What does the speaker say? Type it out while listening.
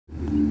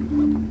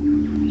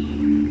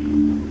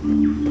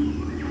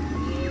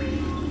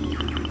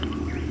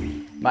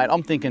Mate,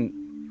 I'm thinking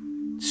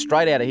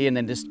straight out of here and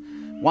then just,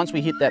 once we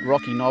hit that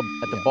rocky knob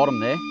at the bottom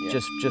there,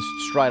 just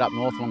straight up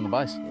north along the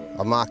base.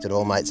 I've marked it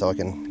all, mate, so I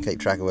can keep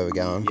track of where we're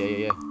going.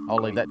 Yeah.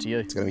 I'll leave that to you.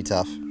 It's going to be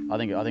tough. I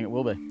think it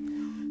will be.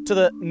 To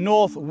the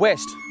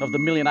northwest of the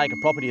million-acre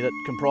property that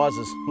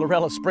comprises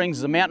Lorella Springs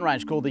is a mountain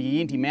range called the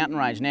Yinti Mountain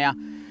Range. Now,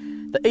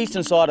 the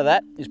eastern side of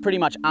that is pretty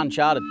much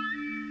uncharted.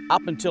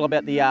 Up until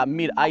about the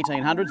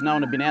mid-1800s, no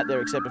one had been out there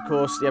except, of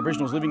course, the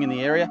Aboriginals living in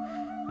the area.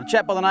 A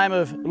chap by the name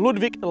of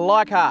Ludwig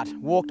Leichardt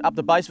walked up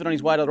the base of it on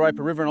his way to the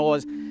Roper River and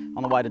always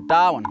on the way to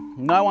Darwin.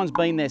 No one's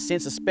been there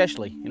since,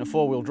 especially in a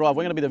four-wheel drive.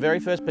 We're going to be the very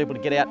first people to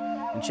get out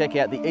and check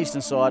out the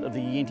eastern side of the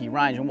Yinti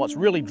Range. And what's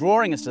really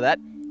drawing us to that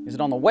is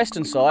that on the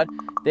western side,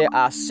 there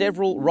are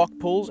several rock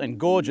pools and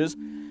gorges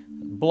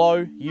that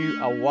blow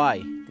you away.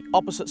 The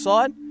opposite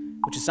side,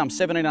 which is some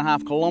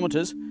 17.5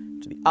 kilometres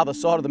to the other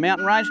side of the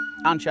mountain range,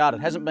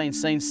 uncharted, hasn't been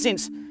seen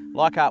since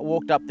Leichardt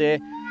walked up there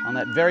on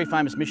that very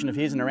famous mission of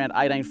his in around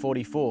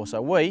 1844.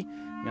 So we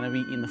are going to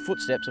be in the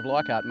footsteps of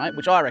Leichardt, mate,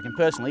 which I reckon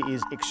personally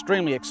is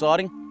extremely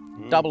exciting.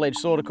 Double-edged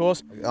sword, of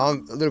course.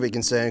 I'm a little bit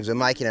concerned because we're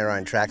making our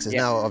own tracks. There's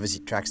no obviously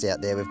tracks out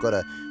there.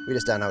 We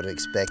just don't know what to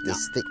expect.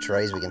 There's thick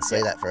trees, we can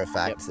see that for a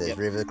fact. There's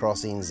river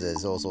crossings,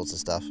 there's all sorts of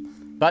stuff.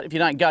 But if you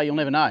don't go, you'll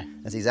never know.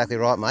 That's exactly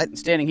right, mate.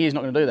 Standing here is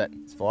not going to do that.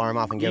 Let's fire them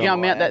up and get on. You go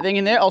and mount that thing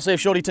in there. I'll see if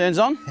Shorty turns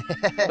on.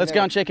 Let's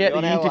go and check out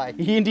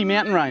the Yinti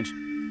Mountain Range.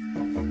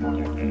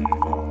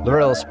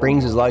 Lorella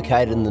Springs is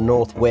located in the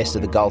northwest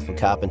of the Gulf of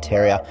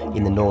Carpentaria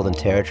in the Northern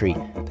Territory.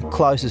 The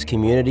closest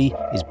community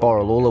is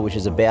Borroloola, which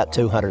is about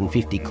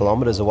 250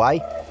 kilometres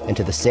away, and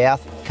to the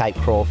south, Cape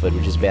Crawford,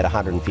 which is about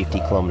 150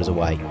 kilometres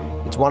away.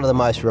 It's one of the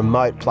most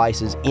remote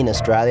places in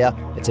Australia.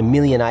 It's 1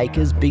 million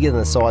acres, bigger than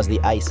the size of the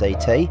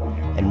ACT,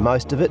 and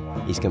most of it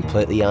is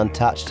completely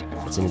untouched.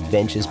 It's an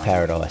adventure's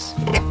paradise.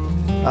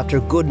 After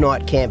a good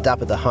night camped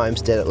up at the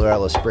homestead at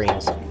Lorella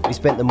Springs, we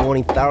spent the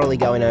morning thoroughly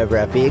going over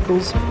our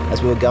vehicles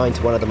as we were going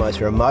to one of the most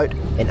remote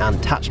and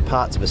untouched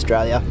parts of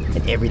Australia,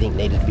 and everything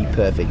needed to be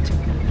perfect.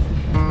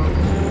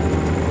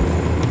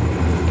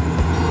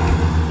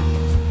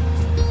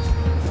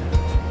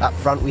 Up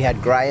front we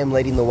had Graham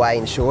leading the way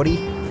in Shorty.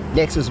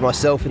 Next was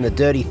myself in the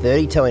Dirty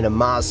 30 towing a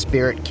Mars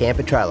Spirit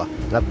camper trailer.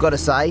 And I've got to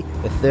say,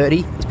 the 30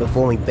 is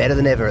performing better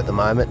than ever at the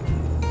moment.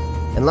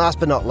 And last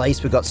but not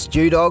least, we've got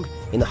Stu Dog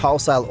in the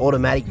wholesale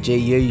automatic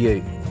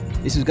GUU.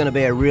 This is going to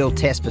be a real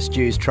test for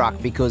Stu's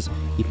truck because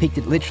he picked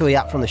it literally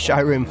up from the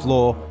showroom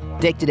floor,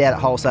 decked it out at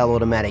Wholesale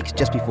Automatics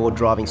just before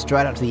driving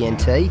straight up to the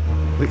NT.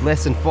 With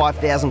less than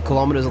 5,000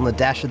 kilometres on the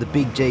dash of the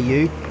big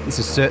GU, this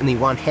is certainly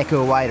one heck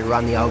of a way to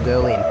run the old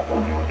girl in.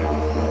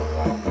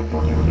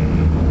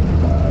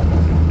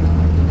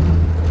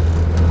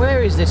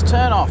 Where is this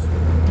turn off?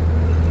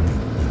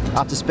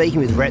 After speaking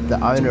with Rhett, the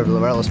owner of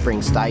Lorella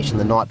Springs Station,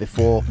 the night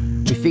before,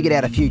 we figured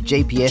out a few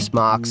GPS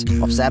marks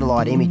of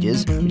satellite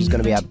images, which is going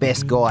to be our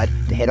best guide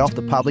to head off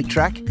the public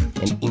track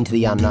and into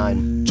the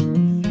unknown.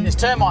 There's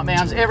termite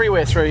mounds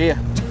everywhere through here.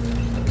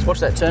 Let's watch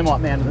that termite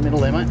mound in the middle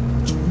there, mate.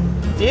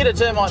 If you hit a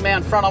termite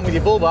mound front on with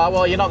your bull bar,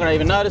 well, you're not going to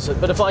even notice it.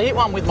 But if I hit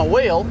one with my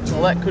wheel,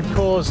 well, that could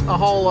cause a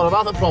whole lot of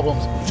other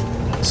problems.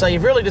 So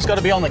you've really just got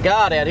to be on the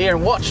guard out here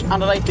and watch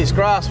underneath this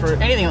grass for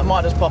anything that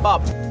might just pop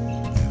up.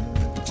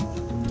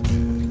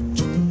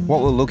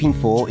 What we're looking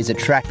for is a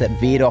track that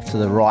veered off to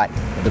the right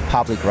of the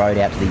public road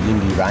out to the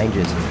Yinti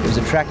Ranges. It was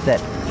a track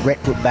that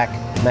Rhett put back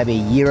maybe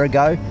a year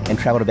ago and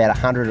travelled about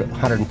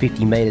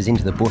 150 metres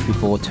into the bush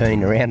before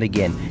turning around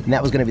again. And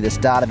that was going to be the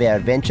start of our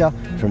adventure.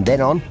 From then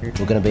on, we're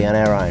going to be on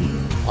our own.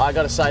 I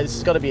got to say, this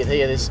has got to be it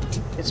here.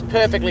 It's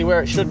perfectly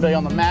where it should be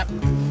on the map.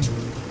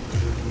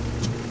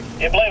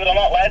 Yeah, believe it or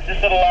not, lads, this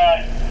little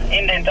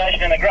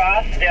indentation in the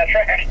grass is our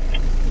track.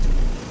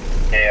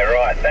 Yeah,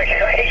 right,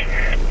 okay.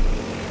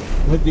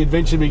 Let the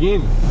adventure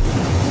begin.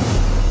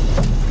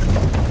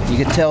 You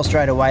could tell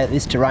straight away that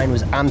this terrain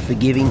was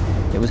unforgiving.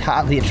 There was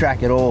hardly a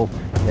track at all.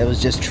 There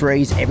was just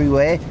trees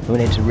everywhere, and we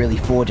needed to really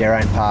forge our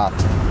own path.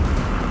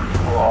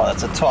 Oh,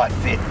 that's a tight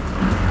fit.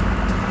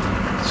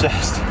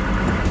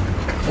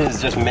 This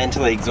is just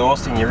mentally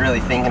exhausting. You're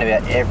really thinking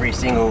about every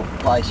single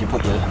place you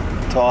put your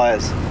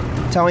tyres.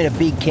 Towing a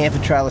big camper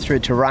trailer through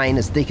terrain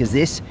as thick as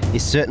this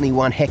is certainly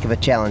one heck of a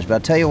challenge, but I'll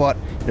tell you what,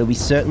 it'll be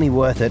certainly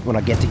worth it when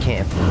I get to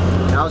camp.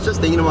 I was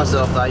just thinking to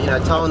myself though,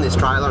 towing this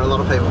trailer, and a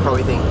lot of people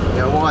probably think,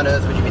 why on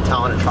earth would you be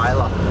towing a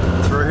trailer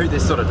through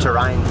this sort of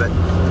terrain? But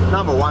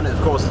number one, of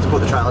course, is to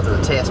put the trailer to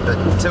the test,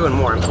 but two, and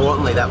more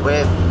importantly, that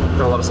we've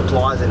got a lot of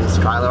supplies in this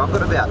trailer. I've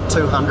got about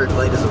 200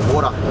 litres of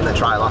water in the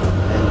trailer,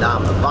 and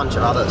a bunch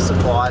of other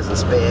supplies and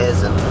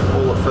spares, and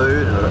all the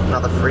food, and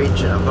another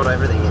fridge, and I've got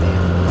everything in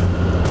here.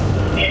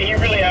 Yeah, you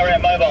really are our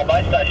mobile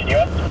base station, you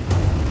are.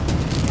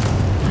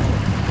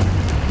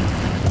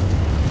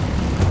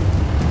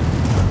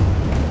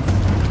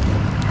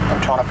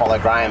 I'm trying to follow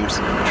Graham's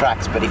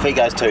tracks, but if he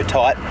goes too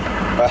tight,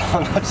 well,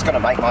 I'm just going to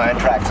make my own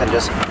tracks and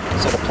just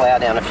sort of plough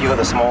down a few of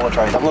the smaller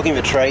trees. I'm looking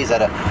for trees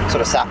that are sort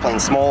of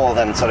saplings smaller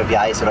than sort of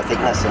yay sort of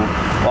thickness, and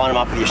line them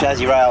up with your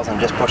chassis rails and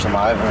just push them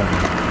over.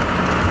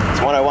 And it's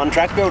 101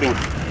 track building.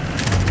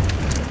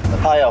 The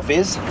payoff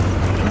is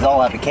is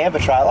I'll have a camper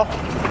trailer.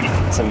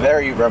 Some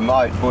very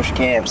remote bush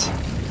camps.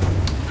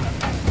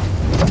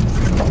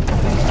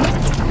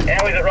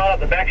 How is it right up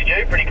the back,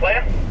 Stu? Pretty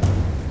clear?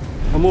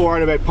 I'm more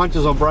worried about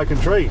punches on broken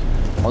trees.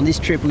 On this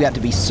trip we have to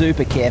be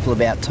super careful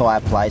about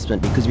tyre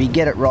placement, because if you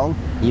get it wrong,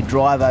 you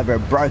drive over a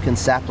broken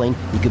sapling,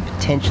 you could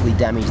potentially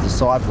damage the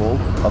sidewall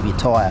of your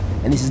tyre.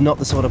 And this is not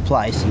the sort of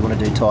place you want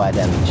to do tyre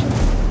damage.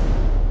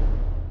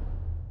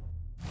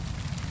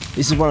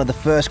 This is one of the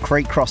first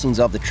creek crossings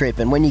of the trip,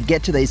 and when you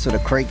get to these sort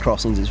of creek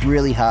crossings, it's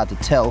really hard to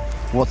tell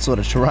what sort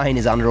of terrain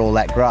is under all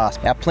that grass.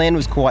 Our plan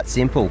was quite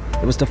simple.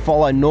 It was to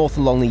follow north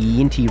along the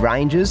Yinti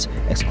Ranges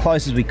as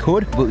close as we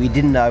could, but we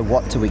didn't know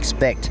what to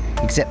expect,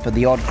 except for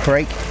the odd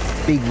creek,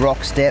 big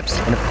rock steps,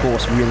 and of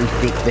course really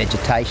thick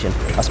vegetation.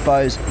 I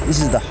suppose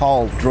this is the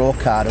whole draw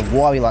card of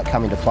why we like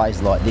coming to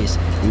places like this.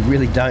 We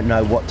really don't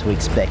know what to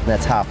expect, and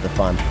that's half the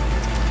fun.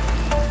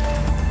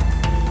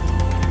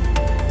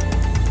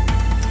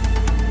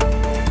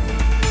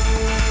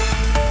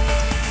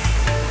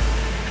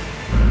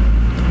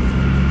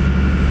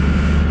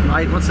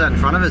 Mate, what's that in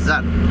front of us?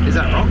 Is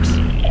that rocks?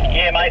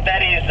 Yeah, mate,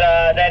 that is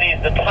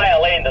the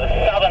tail end, the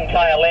southern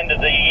tail end of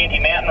the Yinti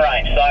mountain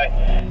range.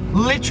 So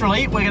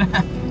Literally, we're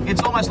gonna,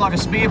 it's almost like a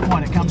spear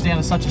point. It comes down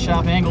at such a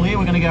sharp angle here.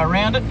 We're gonna go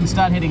around it and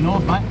start heading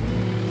north, mate.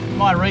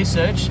 My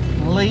research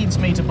leads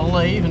me to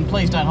believe, and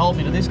please don't hold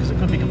me to this because it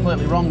could be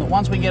completely wrong, that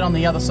once we get on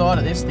the other side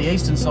of this, the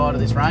eastern side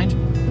of this range,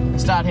 and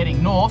start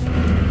heading north,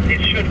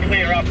 it should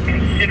clear up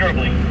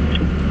considerably.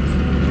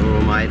 Oh,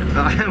 mate,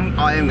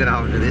 I am going to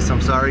hold to this,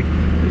 I'm sorry.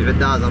 If it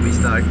does, I'll be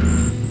stoked.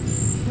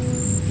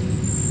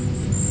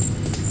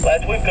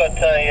 Lads, we've got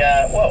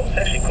a, well, it's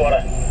actually quite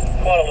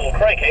a little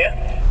creek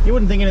here. you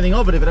wouldn't think anything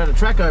of it if it had a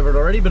track over it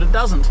already, but it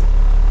doesn't.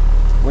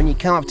 When you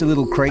come up to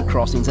little creek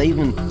crossings,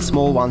 even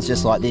small ones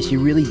just like this, you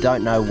really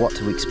don't know what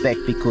to expect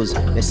because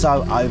they're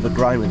so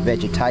overgrown with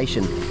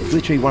vegetation. It's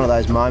literally one of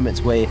those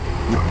moments where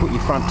you put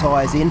your front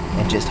tyres in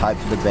and just hope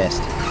for the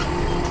best.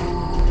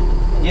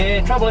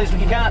 Yeah, trouble is you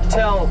can't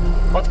tell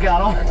what's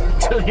going on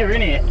until you're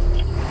in here.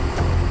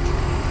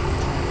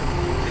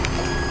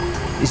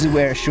 This is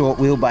where a short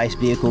wheelbase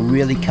vehicle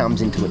really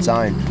comes into its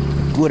own.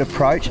 A good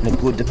approach and a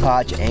good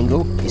departure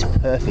angle is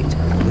perfect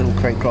for little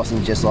creek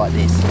crossings just like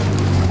this.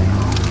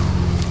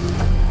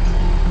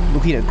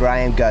 Looking at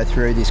Graham go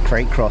through this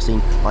creek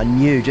crossing, I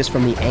knew just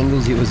from the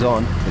angles it was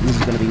on that this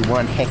was going to be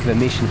one heck of a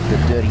mission for the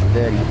Dirty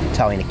 30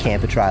 towing a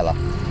camper trailer.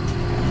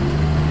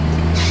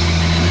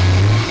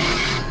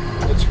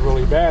 It's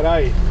really bad,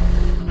 eh?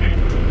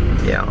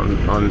 Yeah,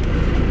 I'm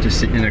just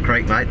sitting in a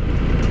creek, mate.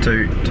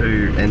 Two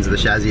ends of the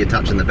chassis are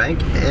touching the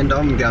bank, and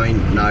I'm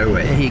going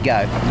nowhere. There you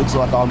go. Looks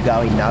like I'm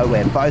going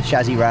nowhere. Both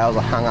chassis rails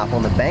are hung up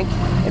on the bank,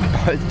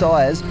 and both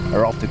tyres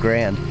are off the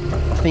ground.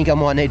 I think I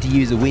might need to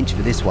use a winch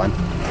for this one.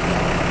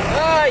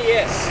 Ah,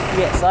 yes.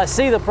 Yes, I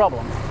see the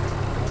problem.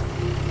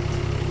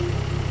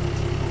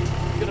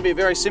 It's going to be a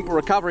very simple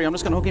recovery. I'm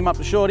just going to hook him up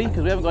to Shorty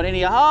because we haven't got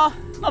any.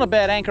 Not a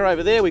bad anchor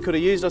over there we could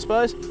have used, I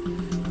suppose.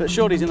 But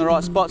Shorty's in the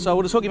right spot, so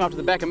we'll just hook him up to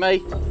the back of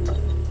me,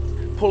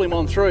 pull him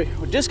on through.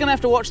 We're just going to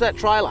have to watch that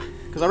trailer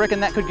because I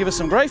reckon that could give us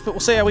some grief, but we'll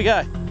see how we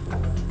go.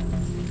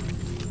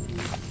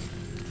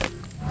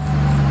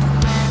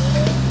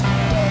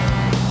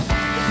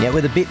 Now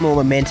with a bit more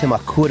momentum I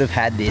could have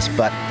had this,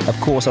 but of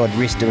course I would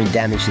risk doing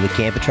damage to the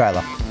camper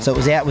trailer. So it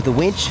was out with the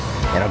winch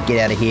and I'll get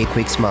out of here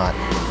quick smart.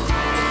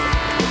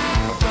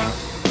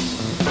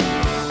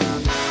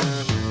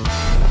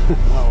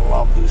 I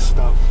love this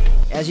stuff.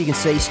 As you can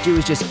see, Stu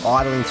is just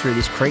idling through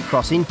this creek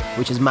crossing,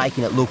 which is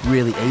making it look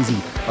really easy.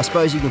 I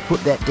suppose you can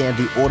put that down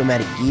to the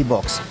automatic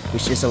gearbox,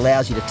 which just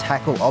allows you to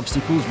tackle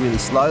obstacles really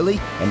slowly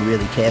and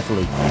really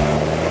carefully.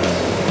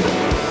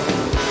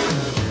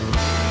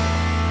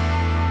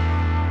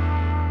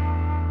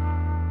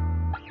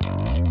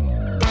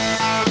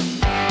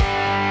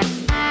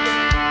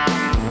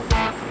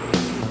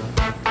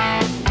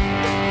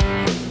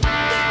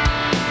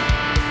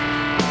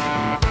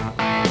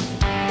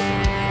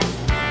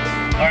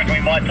 I reckon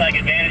we might take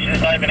advantage of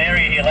this open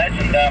area here, lads,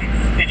 and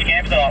pitch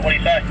camp tonight. What do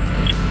you say?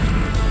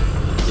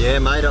 Yeah,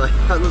 mate, it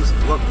looks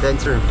a lot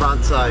denser in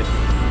front, so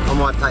I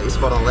might take the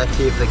spot on the left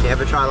here for the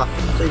camper trailer.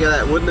 Check out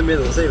that wood in the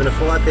middle, it's even a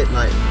fire pit,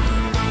 mate.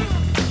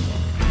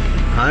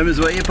 Home is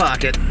where you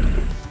park it.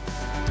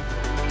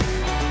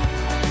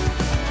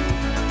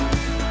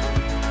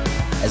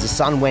 As the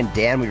sun went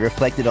down, we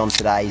reflected on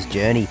today's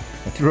journey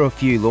and threw a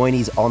few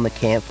loinies on the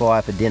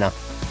campfire for dinner.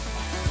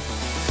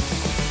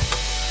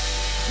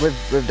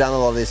 We've done a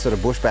lot of this sort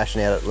of bush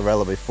bashing out at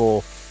Lorella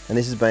before, and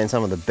this has been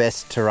some of the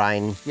best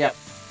terrain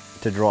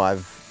to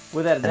drive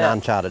Without a an doubt.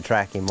 uncharted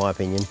track, in my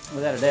opinion.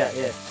 Without a doubt,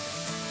 yeah.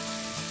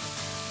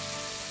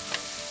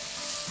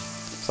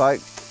 So,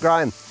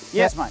 Graham.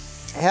 Yes, mate.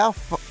 How,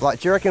 do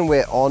you reckon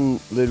we're on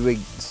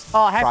Ludwig's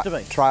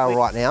trail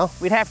right now?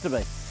 We'd have to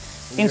be.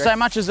 In so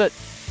much as that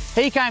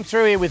he came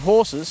through here with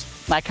horses.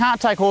 They can't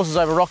take horses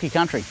over rocky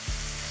country.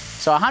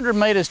 So 100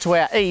 metres to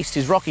our east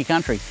is rocky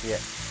country. Yeah.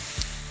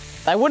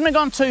 They wouldn't have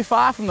gone too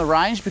far from the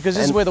range because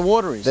this is where the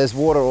water is. There's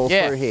water all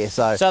through here,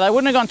 so... So they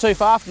wouldn't have gone too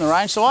far from the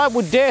range. So I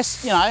would dare,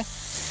 you know,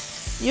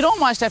 you'd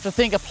almost have to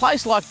think a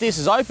place like this,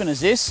 as open as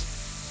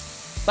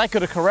this, they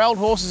could have corralled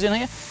horses in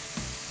here.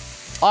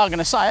 I'm going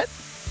to say it,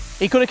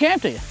 he could have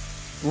camped here,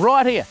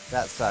 right here.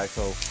 That's so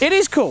cool. It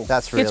is cool.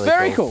 That's really cool. It's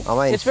very cool.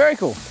 I mean, it's very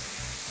cool.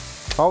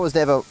 I was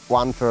never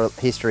one for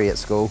history at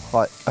school.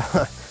 Like,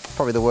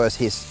 probably the worst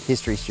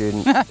history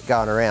student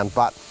going around.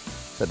 But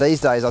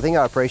these days, I think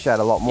I appreciate it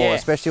a lot more,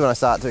 especially when I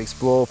start to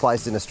explore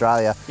places in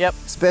Australia. Yep.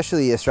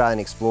 Especially the Australian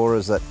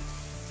explorers that,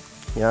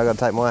 you know, I've got to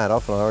take my hat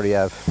off, and I already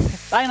have.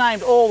 They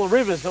named all the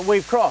rivers that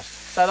we've crossed.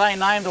 So they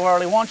named the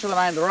Warrelly Wancha, they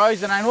named the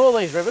Rose, they named all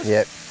these rivers.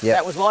 Yep.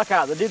 That was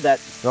Leichardt that did that.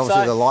 And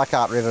obviously the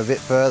Leichardt River a bit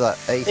further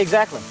east.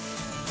 Exactly.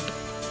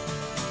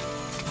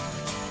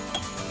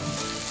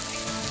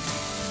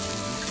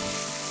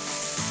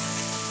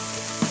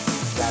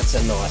 That's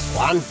a nice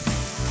one.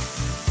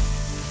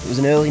 It was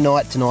an early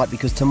night tonight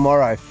because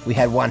tomorrow we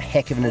had one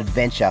heck of an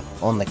adventure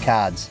on the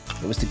cards.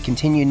 It was to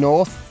continue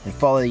north and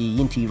follow the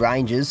Yinti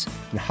Ranges,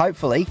 and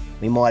hopefully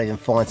we might even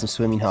find some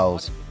swimming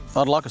holes.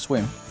 I'd like a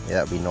swim.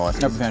 Yeah, that'd be nice.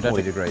 That'd be it's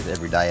 40 degrees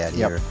every day out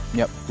here.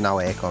 Yep. No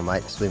aircon,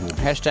 mate. Swim will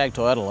be... Hashtag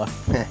tidal.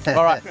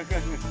 All right.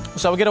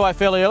 So we'll get away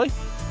fairly early.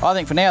 I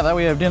think for now, though,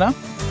 we have dinner,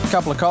 a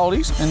couple of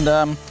coldies,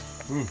 and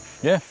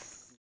yeah.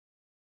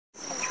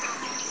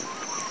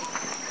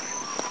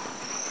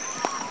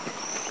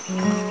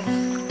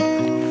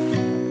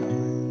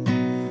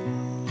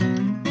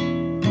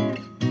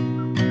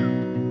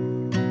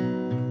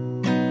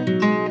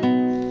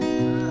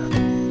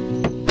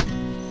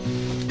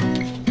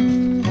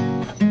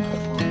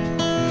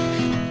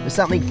 There's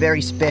something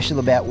very special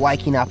about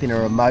waking up in a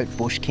remote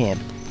bush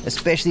camp,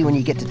 especially when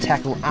you get to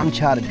tackle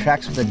uncharted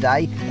tracks for the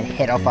day and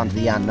head off under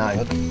the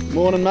unknown.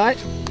 Morning, mate.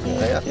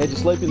 Yeah, just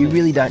sleeping. You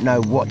really don't know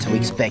what to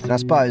expect, and I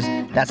suppose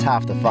that's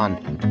half the fun.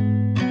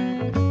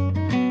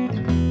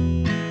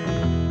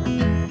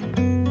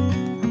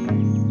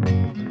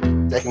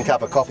 Second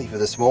cup of coffee for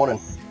this morning.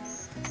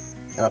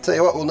 And I'll tell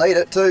you what, we'll need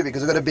it too,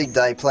 because we've got a big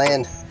day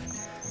planned.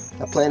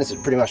 Our plan is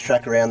to pretty much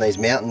track around these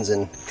mountains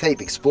and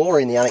keep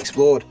exploring the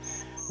unexplored,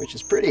 which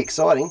is pretty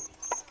exciting.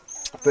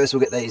 First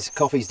we'll get these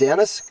coffees down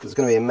us, because it's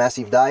going to be a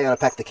massive day. I'm going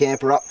to pack the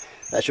camper up.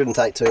 That shouldn't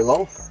take too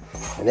long.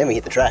 And then we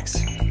hit the tracks.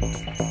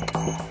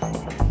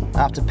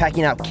 After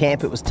packing up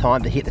camp, it was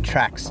time to hit the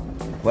tracks.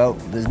 Well,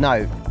 there's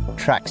no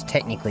tracks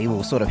technically, we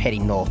were sort of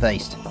heading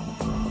northeast.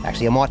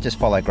 Actually, I might just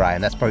follow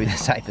Graham, that's probably the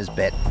safest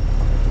bet.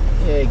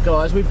 Yeah,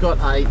 guys, we've got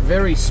a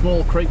very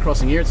small creek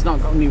crossing here. It's not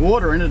got any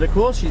water in it, of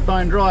course. She's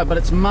bone dry, but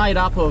it's made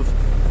up of,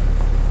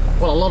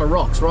 well, a lot of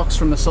rocks. Rocks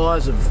from the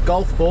size of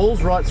golf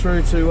balls right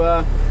through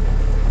to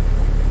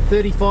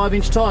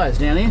 35-inch tyres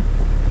down here.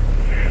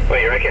 Well,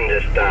 you reckon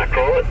just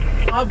crawl it?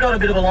 I've got a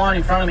bit of a line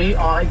in front of me.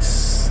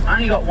 It's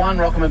only got one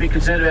rock I'm a bit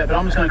concerned about, but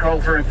I'm just going to crawl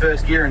through in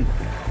first gear and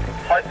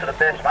hope for the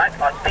best, mate.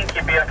 I think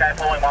you'd be okay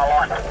following my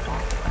line.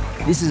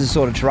 This is the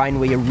sort of terrain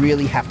where you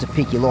really have to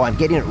pick your line.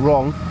 Getting it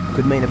wrong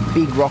could mean a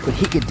big rock could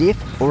hit your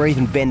diff or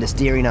even bend a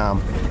steering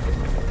arm.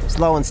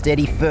 Slow and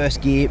steady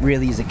first gear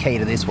really is the key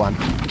to this one.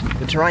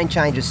 The terrain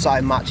changes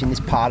so much in this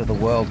part of the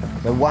world,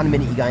 where 1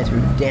 minute you're going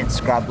through dense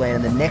scrubland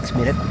and the next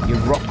minute you're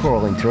rock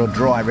crawling through a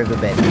dry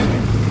riverbed.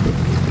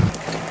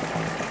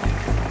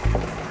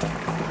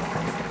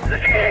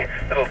 There's a few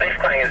little diff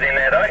clangers in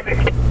there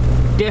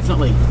though.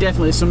 Definitely.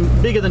 There's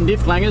some bigger than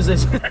diff clangers.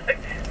 There's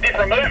Diff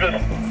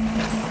removers.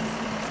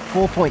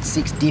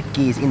 4.6 diff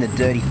gears in the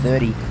Dirty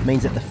 30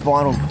 means that the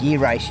final gear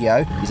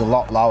ratio is a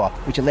lot lower,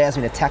 which allows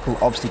me to tackle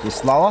obstacles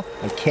slower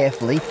and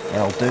carefully, and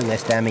I'll do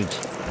less damage.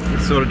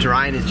 This sort of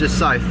terrain is just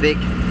so thick,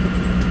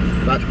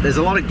 but there's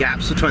a lot of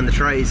gaps between the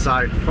trees,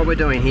 so what we're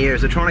doing here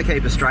is we're trying to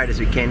keep as straight as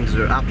we can, because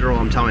after all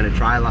I'm towing a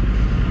trailer.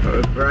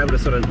 We're able to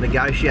sort of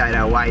negotiate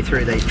our way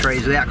through these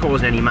trees without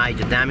causing any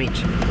major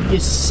damage. You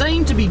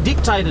seem to be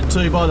dictated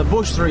to by the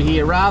bush through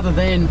here rather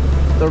than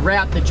the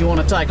route that you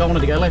want to take. I wanted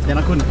to go left then,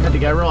 I couldn't, had to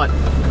go right.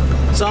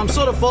 So I'm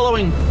sort of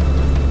following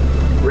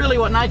really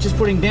what nature's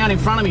putting down in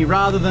front of me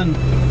rather than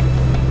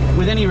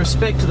with any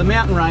respect to the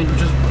mountain range,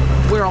 which is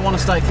where I want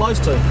to stay close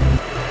to.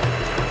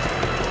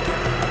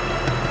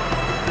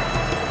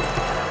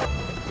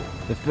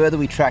 The further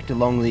we tracked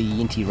along the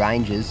Yinti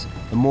Ranges,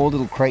 the more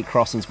little creek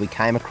crossings we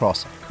came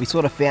across. We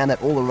sort of found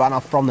that all the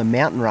runoff from the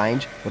mountain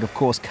range would of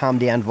course come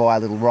down via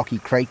little rocky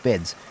creek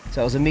beds.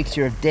 So it was a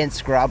mixture of dense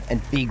scrub and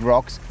big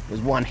rocks. It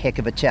was one heck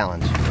of a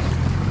challenge.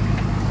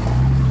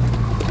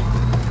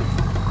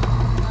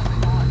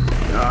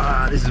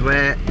 This is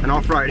where an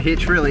off-road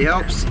hitch really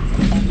helps.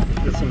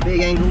 Got some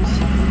big angles.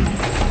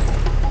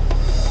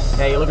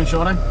 How you looking,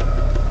 Shorty?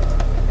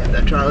 And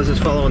that trailer's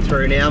just following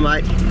through now,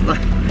 mate.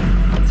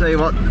 I'll tell you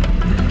what,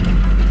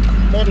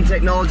 modern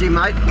technology,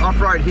 mate,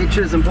 off-road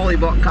hitches and pulley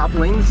block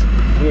couplings,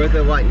 worth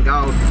their weight in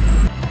gold.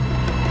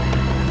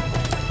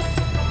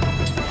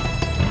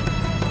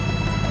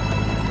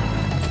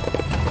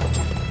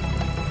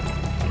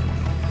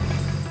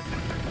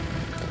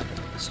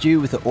 Stu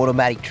with the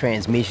automatic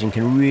transmission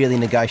can really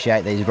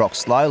negotiate these rocks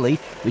slowly,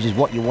 which is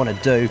what you want to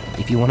do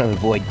if you want to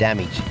avoid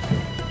damage.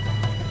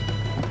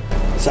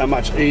 So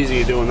much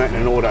easier doing that in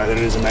an auto than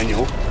it is a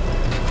manual,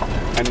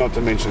 and not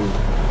to mention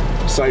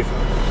safer.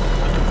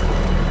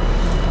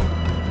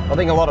 I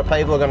think a lot of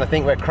people are going to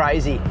think we're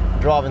crazy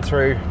driving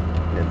through,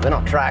 they're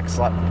not tracks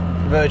like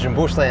virgin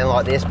bushland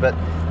like this, but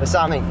there's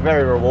something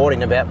very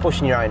rewarding about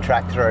pushing your own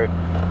track through.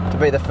 To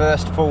be the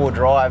first four-wheel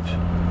drive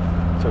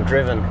to have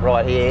driven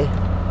right here,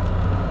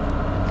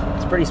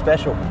 it's pretty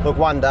special. Look,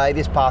 one day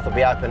this path will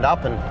be opened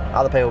up and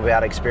other people will be able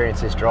to experience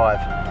this drive,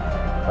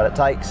 but it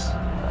takes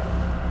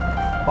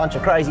a bunch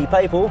of crazy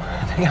people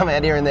to come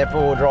out here in their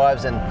four-wheel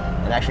drives and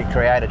actually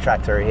create a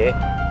track through here.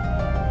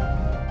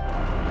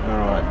 All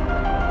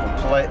right,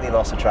 completely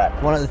lost the track.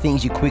 One of the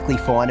things you quickly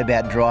find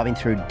about driving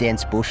through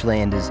dense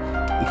bushland is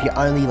if you're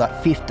only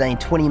like 15,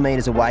 20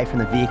 metres away from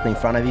the vehicle in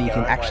front of you, you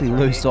can actually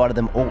lose sight of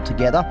them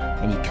altogether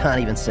and you can't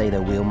even see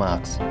their wheel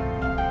marks.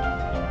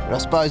 But I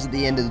suppose at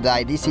the end of the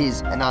day, this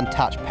is an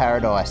untouched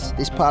paradise.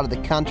 This part of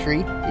the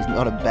country is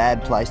not a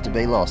bad place to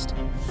be lost.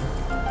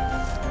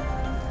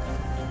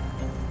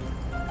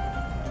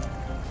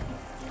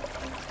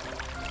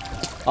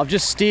 I've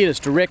just steered us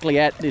directly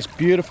at this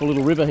beautiful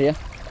little river here.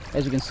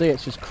 As you can see,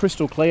 it's just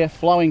crystal clear,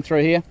 flowing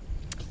through here.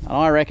 And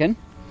I reckon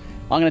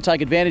I'm going to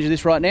take advantage of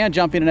this right now,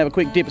 jump in and have a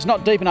quick dip. It's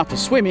not deep enough to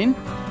swim in,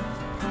 but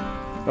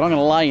I'm going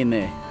to lay in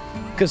there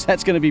because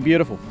that's going to be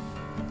beautiful.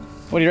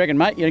 What do you reckon,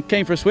 mate? You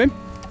keen for a swim?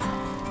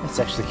 That's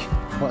actually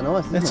quite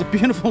nice, isn't That's it? a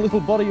beautiful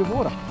little body of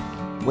water.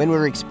 When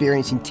we're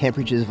experiencing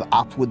temperatures of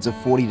upwards of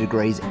 40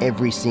 degrees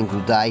every single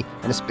day,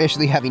 and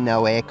especially having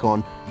no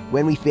aircon,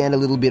 when we found a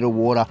little bit of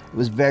water, it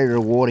was very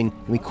rewarding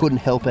and we couldn't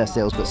help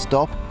ourselves but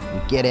stop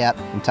and get out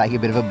and take a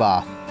bit of a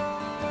bath.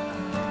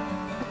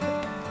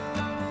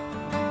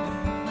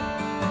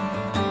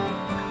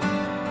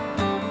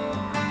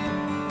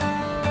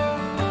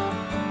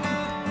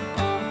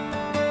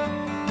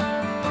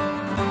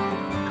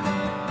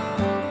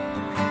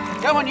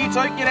 Come on, you two,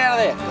 get out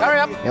of there. Hurry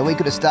up. Now we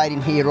could have stayed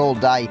in here all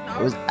day.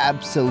 It was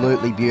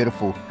absolutely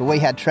beautiful. But we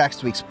had tracks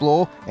to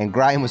explore and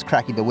Graham was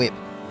cracking the whip.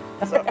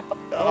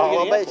 Oh,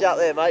 I'll meet you up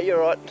there, mate, you're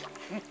right.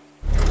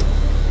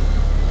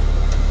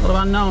 A lot of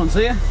unknowns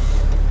here.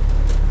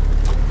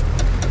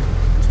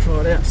 Let's try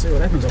it out and see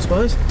what happens, I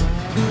suppose.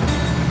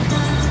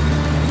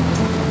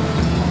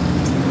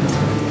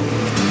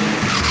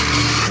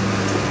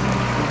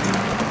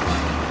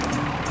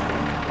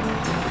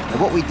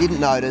 And what we didn't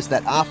notice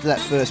that after that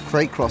first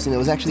creek crossing, there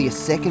was actually a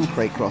second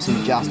creek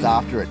crossing just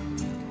after it.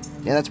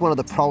 Now that's one of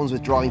the problems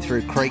with driving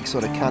through creek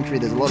sort of country.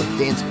 There's a lot of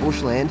dense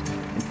bushland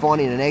and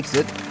finding an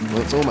exit,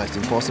 well, it's almost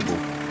impossible.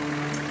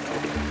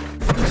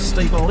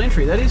 Steep old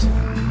entry, that is.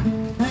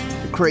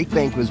 The creek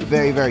bank was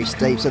very, very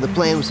steep, so the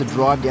plan was to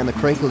drive down the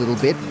creek a little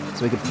bit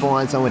so we could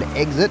find somewhere to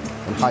exit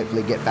and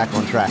hopefully get back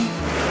on track.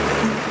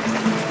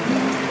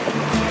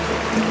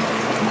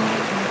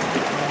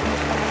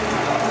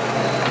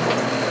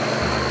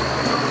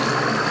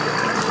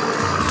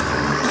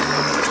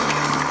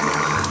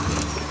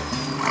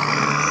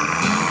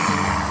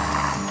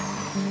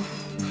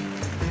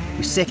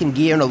 Second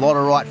gear and a lot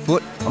of right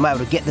foot, I'm able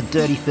to get the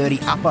Dirty 30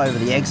 up over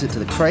the exit to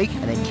the creek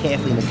and then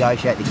carefully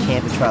negotiate the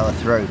camper trailer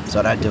through so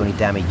I don't do any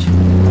damage.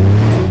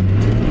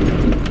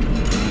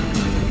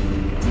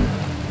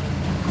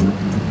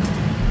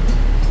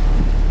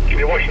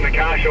 You're washing the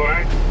car,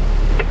 Shorty.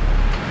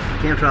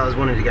 Camp trailer's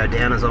wanting to go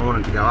down as I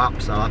wanted to go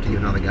up, so I'll have to give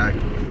it another go.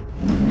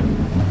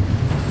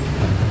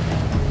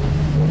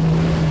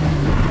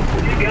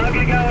 Keep going,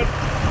 keep going.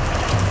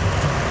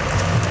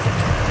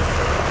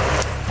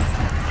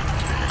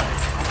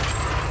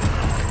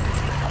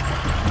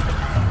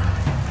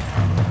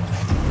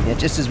 Now,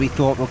 just as we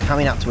thought, we're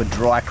coming up to a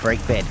dry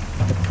creek bed.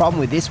 The problem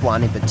with this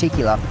one in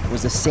particular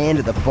was the sand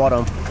at the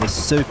bottom was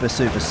super,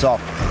 super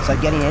soft. So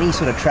getting any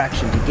sort of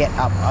traction to get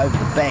up over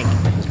the bank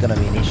was going to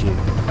be an issue.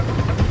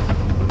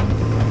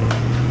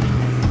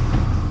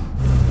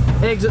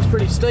 Exit's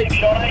pretty steep.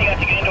 Shorty, you got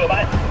to get into it,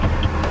 mate.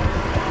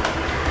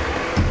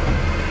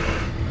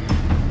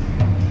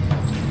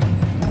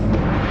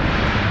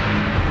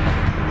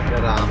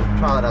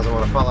 Trailer doesn't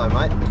want to follow,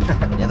 mate.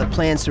 Now the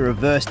plan's to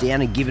reverse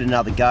down and give it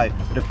another go.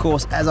 But of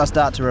course, as I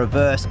start to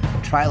reverse,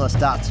 the trailer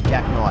starts to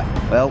jackknife.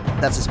 Well,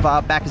 that's as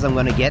far back as I'm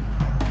going to get.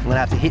 I'm going to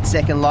have to hit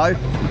second low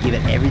and give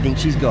it everything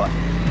she's got.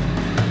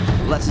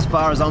 Well, that's as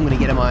far as I'm going to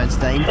get on my own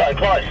steam. So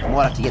close. I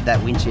might have to get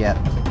that winch out.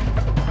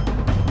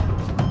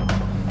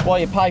 Why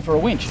you pay for a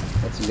winch?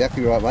 That's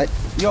exactly right, mate.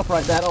 You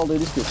operate that, I'll do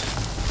this bit.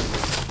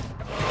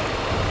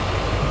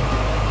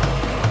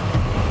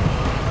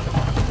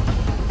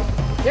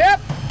 Yep.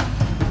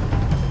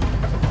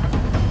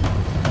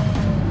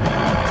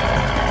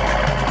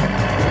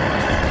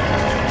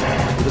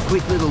 With a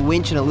quick little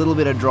winch and a little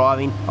bit of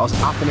driving, I was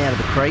up and out of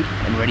the creek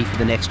and ready for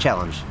the next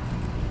challenge.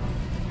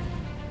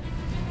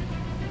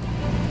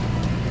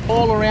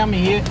 All around me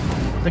here,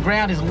 the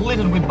ground is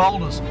littered with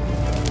boulders,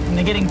 and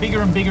they're getting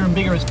bigger and bigger and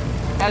bigger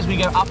as we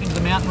go up into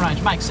the mountain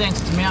range. Makes sense,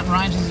 it's a mountain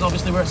range, this is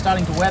obviously where it's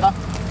starting to weather,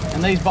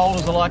 and these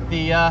boulders are like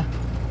the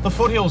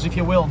foothills, if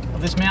you will,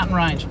 of this mountain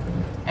range.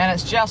 And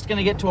it's just going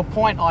to get to a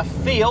point, I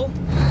feel,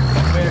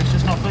 where it's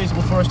just not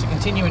feasible for us to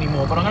continue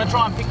anymore. But I'm going to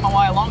try and pick my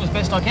way along as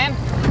best I can,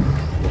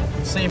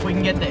 and see if we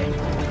can get there.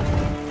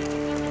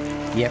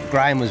 Yep,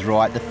 Graham was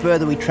right. The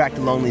further we tracked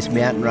along this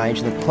mountain range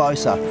and the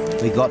closer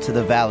we got to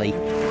the valley,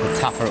 the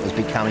tougher it was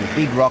becoming.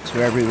 Big rocks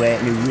were everywhere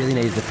and we really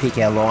needed to pick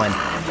our line.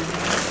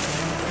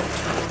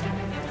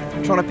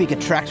 Trying to pick a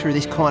track through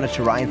this kind of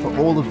terrain for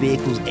all the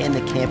vehicles and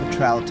the camper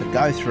trailer to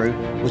go through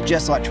was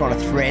just like trying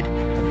to thread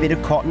a bit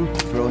of cotton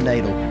through a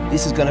needle.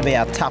 This is going to be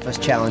our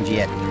toughest challenge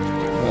yet.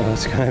 Oh,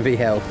 it's going to be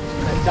hell.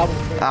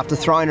 After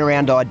throwing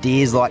around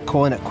ideas like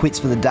calling it quits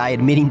for the day,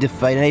 admitting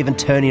defeat and even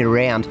turning it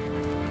around,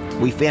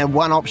 we found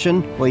one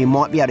option where you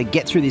might be able to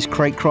get through this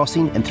creek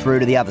crossing and through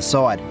to the other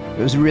side.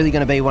 It was really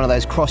going to be one of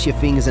those cross your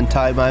fingers and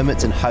toe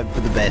moments and hope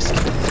for the best.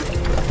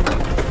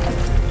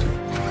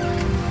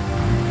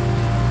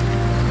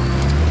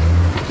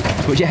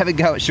 Would you have a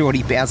go at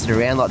Shorty bouncing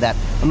around like that?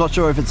 I'm not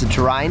sure if it's the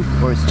terrain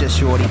or it's just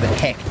Shorty, but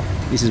heck,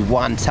 this is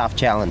one tough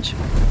challenge.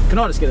 Can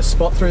I just get a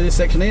spot through this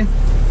section here?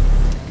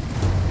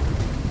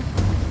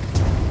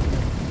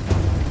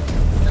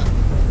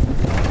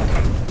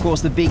 Of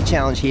course, the big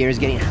challenge here is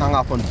getting hung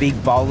up on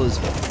big boulders,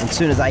 and as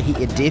soon as they hit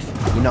your diff,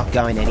 you're not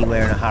going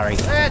anywhere in a hurry.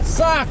 That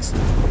sucks!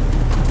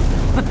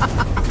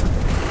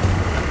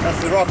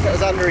 That's the rock that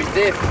was under his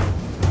diff.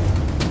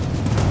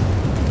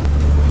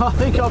 I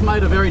think I've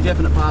made a very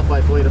definite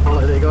pathway for you to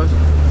follow there, guys.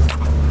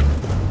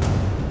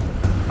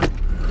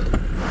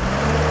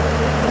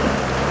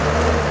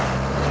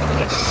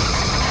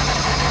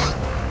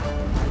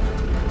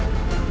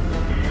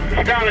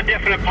 It's down a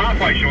definite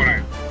pathway,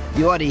 Shaun.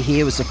 The idea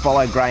here was to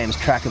follow Graham's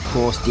track, of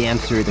course, down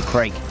through the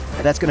creek.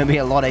 But that's going to be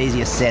a lot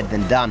easier said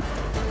than done.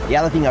 The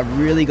other thing I've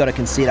really got to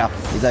consider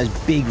is those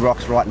big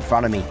rocks right in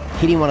front of me.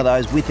 Hitting one of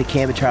those with the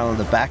camper trailer on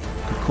the back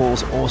could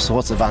cause all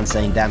sorts of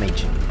unseen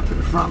damage.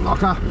 The front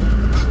locker.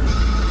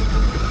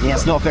 Now,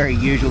 it's not very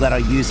usual that I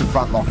use the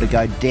front locker to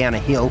go down a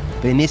hill,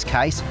 but in this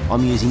case,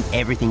 I'm using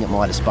everything at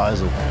my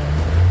disposal.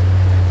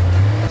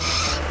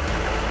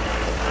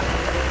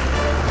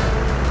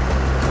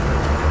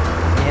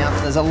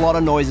 There's a lot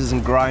of noises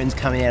and groans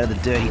coming out of the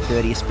Dirty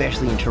 30,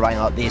 especially in terrain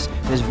like this.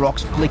 There's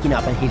rocks flicking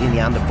up and hitting the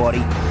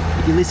underbody.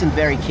 If you listen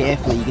very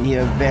carefully, you can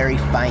hear a very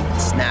faint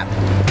snap.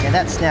 Now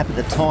that snap at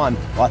the time,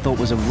 I thought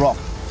was a rock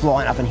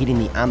flying up and hitting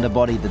the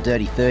underbody of the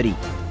Dirty 30,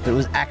 but it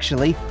was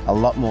actually a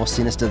lot more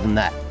sinister than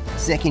that.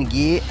 Second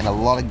gear and a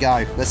lot of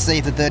go. Let's see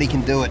if the 30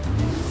 can do it.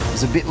 It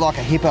was a bit like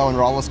a hippo on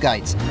roller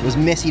skates. It was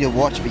messy to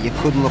watch, but you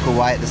couldn't look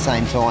away at the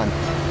same time.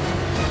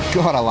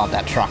 God, I love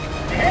that truck.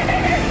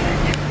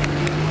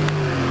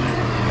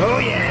 Oh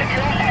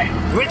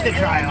yeah, with the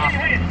trailer.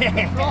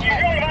 You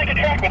really make a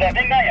track with that,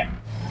 didn't you?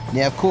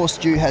 Now, of course,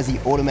 Stu has the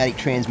automatic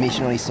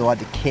transmission on his side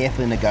to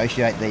carefully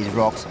negotiate these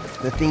rocks.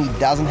 The thing he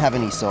doesn't have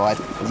on his side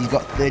is he's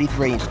got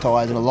 33-inch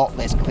tyres and a lot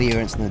less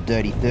clearance than the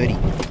Dirty 30.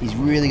 He's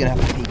really going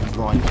to have to keep his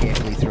line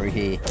carefully through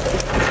here.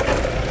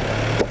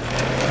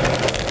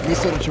 In this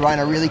sort of terrain,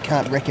 I really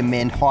can't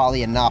recommend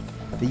highly enough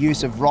the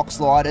use of rock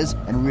sliders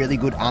and really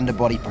good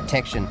underbody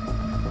protection.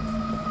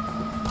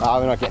 Oh,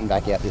 we're not getting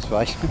back out this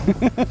way.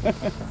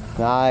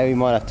 No, we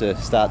might have to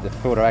start the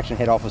Water Action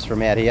head office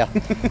from out here,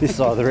 this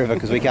side of the river,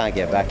 because we can't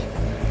get back.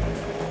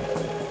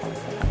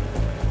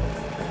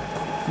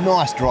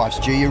 Nice drive,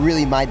 Stu. You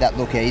really made that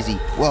look easy.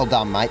 Well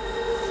done, mate.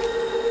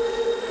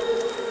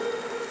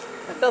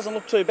 It doesn't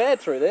look too bad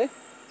through there.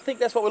 I think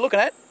that's what we're looking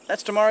at.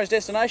 That's tomorrow's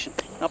destination,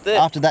 up there.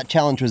 After that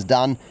challenge was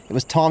done, it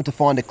was time to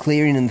find a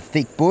clearing in the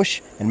thick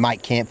bush and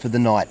make camp for the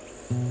night.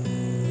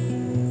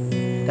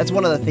 That's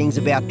one of the things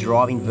about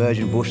driving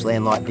virgin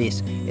bushland like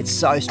this. It's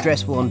so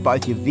stressful on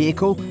both your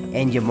vehicle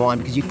and your mind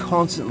because you're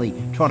constantly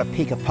trying to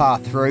pick a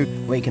path through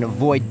where you can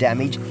avoid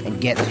damage and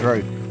get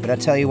through. But I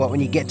tell you what, when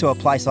you get to a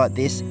place like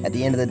this, at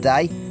the end of the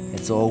day,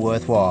 it's all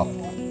worthwhile.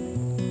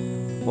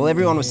 While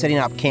everyone was setting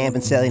up camp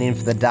and settling in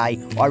for the day,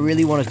 I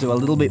really wanted to do a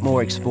little bit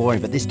more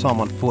exploring, but this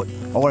time on foot.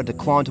 I wanted to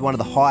climb to one of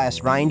the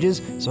highest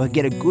ranges so I could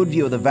get a good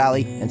view of the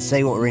valley and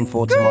see what we're in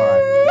for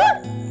tomorrow.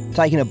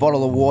 Taking a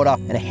bottle of water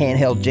and a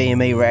handheld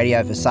GME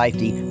radio for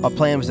safety, my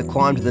plan was to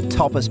climb to the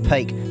toppest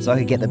peak so I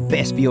could get the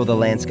best view of the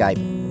landscape.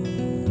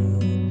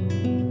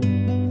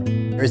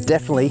 There is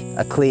definitely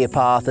a clear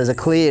path. There's a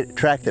clear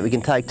track that we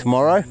can take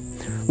tomorrow.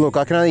 Look,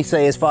 I can only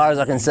see as far as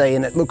I can see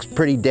and it looks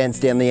pretty dense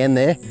down the end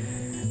there,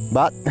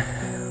 but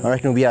I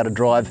reckon we'll be able to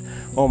drive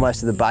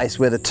almost to the base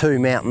where the two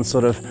mountains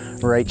sort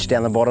of reach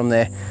down the bottom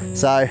there.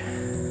 So,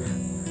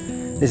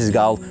 this is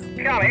gold.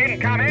 Come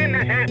in,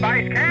 this is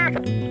base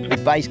camp.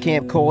 With base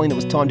camp calling, it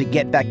was time to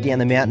get back down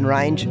the mountain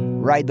range,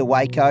 raid the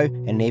Waco,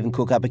 and even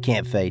cook up a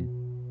camp feed.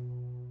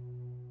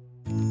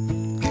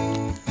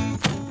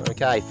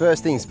 Okay,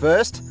 first things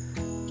first,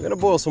 we're going to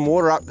boil some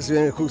water up because we're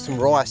going to cook some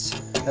rice.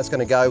 That's going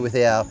to go with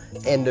our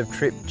end of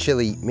trip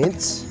chili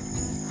mince.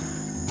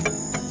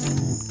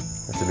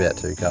 That's about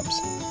 2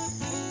 cups.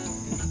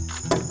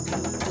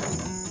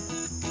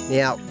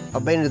 Now,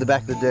 I've been into the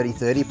back of the Dirty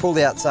 30, pulled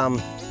out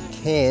some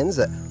cans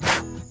that,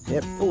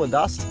 yep, full of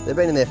dust. They've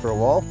been in there for a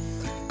while.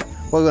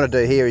 What we're going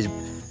to do here is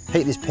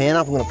heat this pan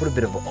up. I'm going to put a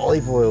bit of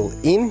olive oil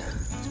in.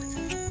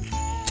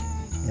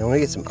 And I'm going to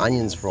get some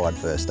onions fried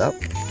first up.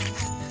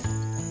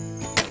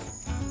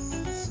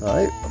 So,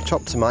 I've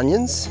chopped some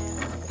onions,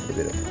 a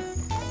bit of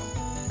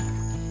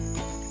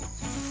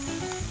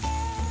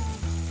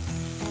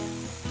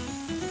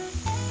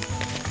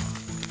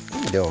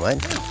you doing,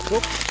 mate?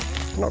 Cool.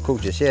 Not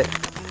cooked just yet.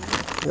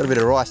 Got a bit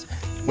of rice.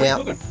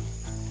 Now,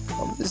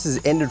 this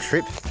is end of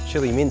trip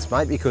chili mince,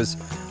 mate, because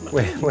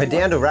we're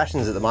down to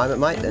rations at the moment,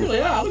 mate. They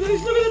really are. Look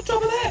at the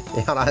top of that.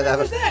 Yeah, I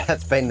know,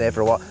 that's been there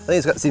for a while. I think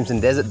it's got Simpson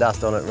Desert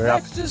dust on it.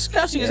 That's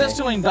disgusting. Is that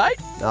still in date?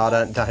 No,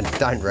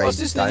 don't read. What's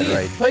this don't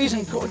read. Peas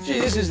and corn. Gee,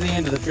 this is the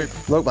end of the trip.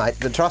 Look, mate,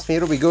 but trust me,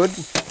 it'll be good.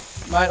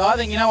 Mate, I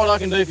think you know what I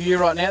can do for you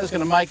right now that's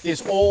going to make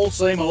this all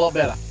seem a lot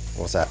better.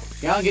 What's that?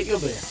 Go and get your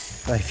beer.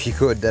 If you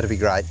could, that'd be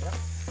great.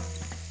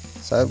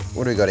 So,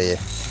 what do we got here?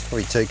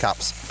 Probably 2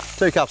 cups.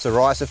 2 cups of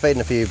rice. We're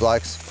feeding a few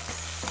blokes.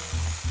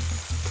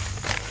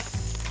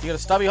 You got a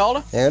stubby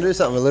holder? Yeah, I'm going to do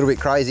something a little bit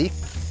crazy.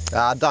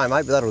 Don't,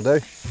 mate, but that'll do.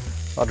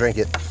 I'll drink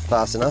it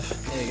fast enough.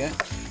 There you go.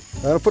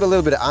 I'm going to put a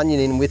little bit of onion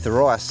in with the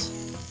rice.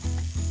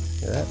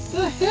 Look at that.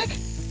 The heck?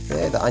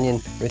 Yeah, the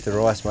onion with the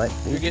rice, mate.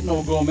 You're getting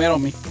all gourmet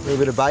on me. A little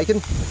bit of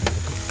bacon.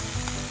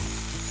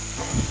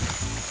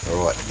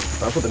 All right,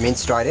 I'll put the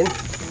mince straight in.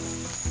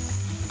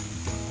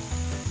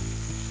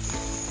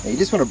 Now you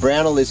just want to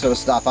brown all this sort of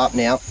stuff up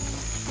now,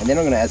 and then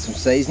I'm going to add some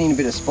seasoning, a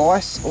bit of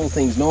spice, all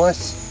things nice,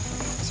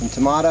 some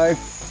tomato,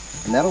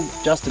 and that'll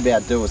just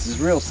about do it. This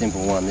is a real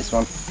simple one, this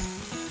one.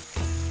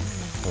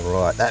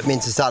 All right, that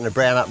mince is starting to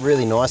brown up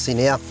really nicely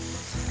now.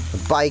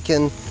 The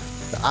bacon,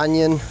 the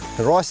onion,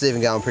 the rice is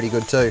even going pretty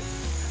good too.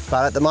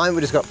 But at the moment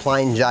we've just got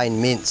plain Jane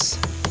mince.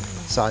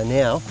 So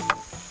now,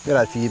 we've got to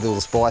add a few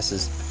little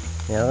spices.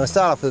 Now I'm going to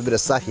start off with a bit of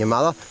Slap Your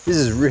Mother. This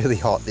is really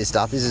hot, this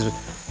stuff. This is,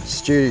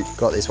 Stu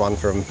got this one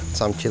from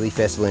some chili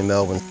festival in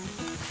Melbourne.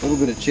 A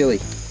little bit of chili.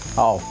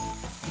 Oh.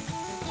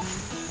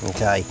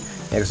 Okay,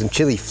 now got some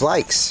chili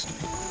flakes.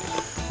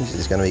 This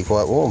is going to be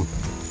quite warm.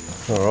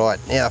 All right,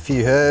 now a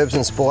few herbs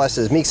and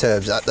spices, mixed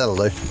herbs, that'll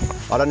do.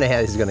 I don't know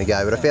how this is going to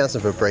go, but I found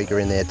some paprika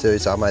in there too,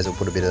 so I may as well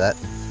put a bit of that.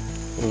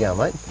 There you go,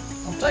 mate.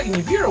 I'm taking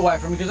your beer away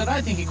from you because I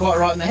don't think you're quite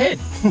right in the head.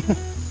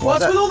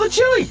 What's with all the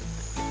chili?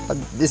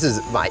 This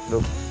is, mate,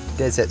 look,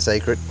 dead set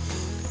secret.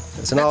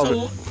 It's an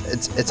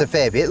it's a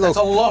fair bit. Look,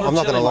 a lot of I'm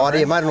not going to chili, lie to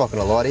you, mate. I'm not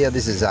going to lie to you.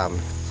 This is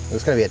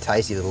it's going to be a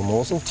tasty little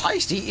morsel.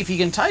 Tasty, if you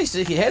can taste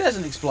it, if your head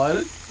hasn't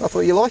exploded. I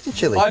thought you liked your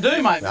chili. I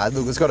do, mate. No,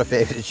 look, it's got a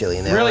fair bit of chili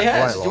in there. It really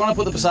has. Do you want to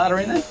put the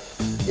passata in there?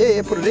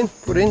 Yeah, put it in.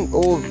 Put it in.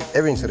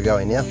 Everything's got to go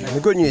in now. And the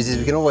good news is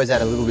we can always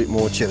add a little bit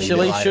more chili.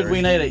 Chili, should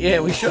we need it? Yeah,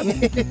 we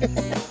shouldn't.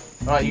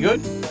 All right, you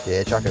good?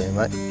 Yeah, chuck it in,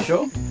 mate.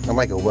 Sure. I'll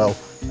make it well.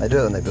 They do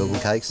it when they're building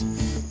cakes.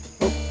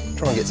 Oh,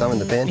 try and get some in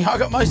the pan. Yeah, I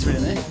got most of it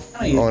in there.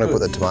 I'm going to put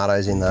the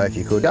tomatoes in though, if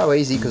you could. Go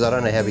easy, because I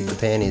don't know how big the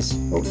pan is.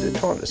 Oh,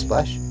 try not to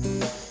splash.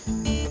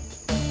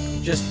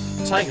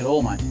 Just take it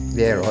all, mate.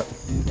 Yeah, right.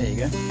 There you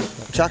go.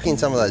 Chuck in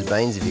some of those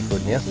beans if you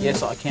could, yeah?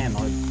 Yes, I can.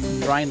 I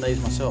drained these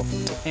myself.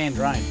 Hand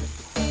drained.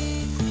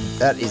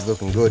 That is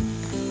looking good.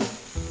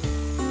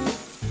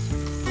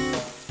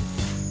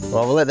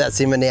 Well, we'll let that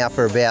simmer now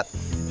for about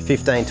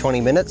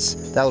 15-20 minutes.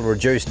 That'll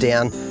reduce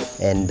down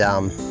and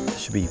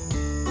should be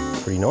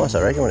pretty nice,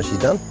 I reckon, when she's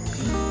done.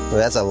 Well,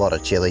 that's a lot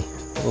of chili.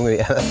 We're going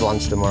to have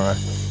lunch tomorrow.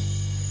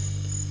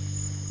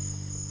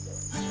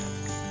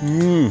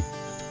 Mmm.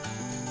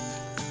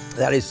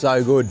 That is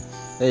so good.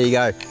 There you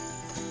go.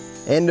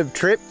 End of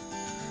trip,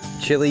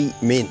 chili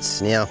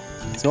mince. Now,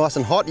 it's nice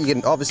and hot. You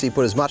can obviously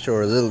put as much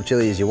or as little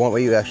chili as you want.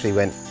 We actually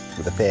went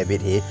with a fair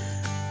bit here.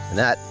 And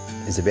that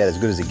is about as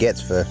good as it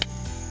gets for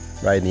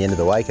raiding the end of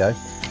the Waco.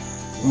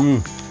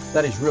 Mmm.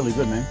 That is really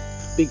good, man.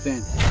 Big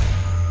fan.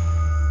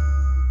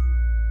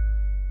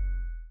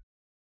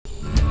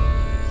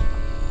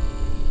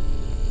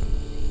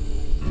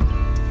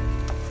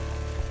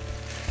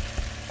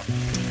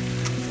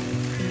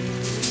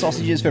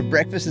 Sausages for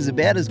breakfast is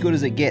about as good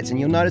as it gets, and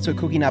you'll notice we're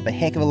cooking up a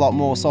heck of a lot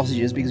more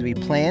sausages because we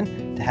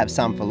plan to have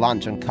some for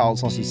lunch on cold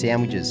sausage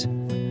sandwiches.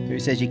 Who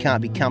says you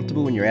can't be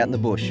comfortable when you're out in the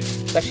bush?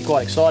 It's actually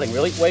quite exciting,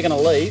 really. We're going to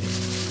leave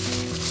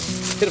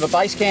a bit of a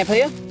base camp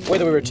here.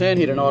 Whether we return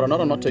here tonight or not,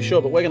 I'm not too sure,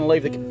 but we're going to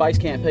leave the base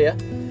camp here,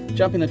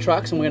 jump in the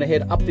trucks, and we're going to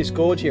head up this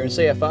gorge here and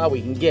see how far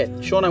we can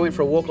get. Shaun and I went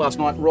for a walk last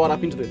night right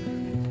up into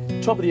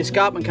the top of the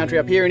escarpment country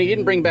up here, and he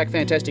didn't bring back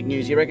fantastic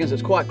news. He reckons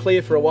it's quite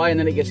clear for a way and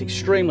then it gets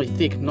extremely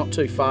thick not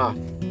too far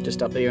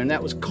just up here, and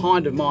that was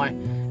kind of my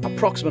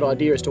approximate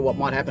idea as to what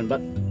might happen, but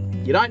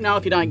you don't know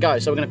if you don't go.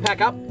 So we're going to pack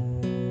up,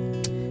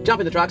 jump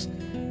in the trucks,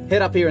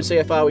 head up here and see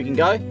how far we can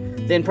go,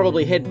 then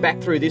probably head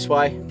back through this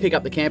way, pick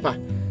up the camper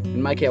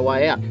and make our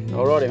way out.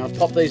 Alrighty, I'm going to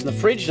pop these in the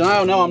fridge. No,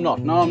 I'm not.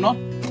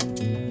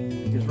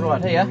 Because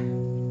right here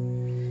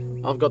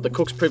I've got the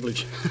cook's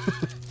privilege.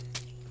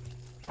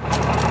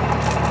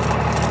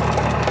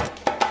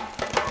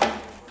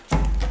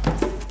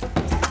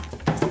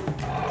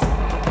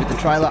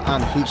 Trailer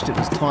unhitched, it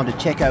was time to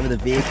check over the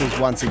vehicles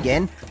once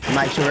again to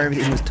make sure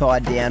everything was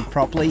tied down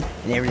properly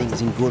and everything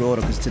was in good order,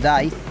 because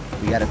today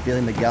we had a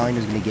feeling the going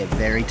was going to get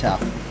very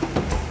tough.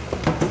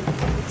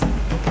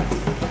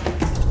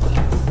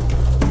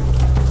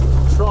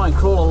 Try and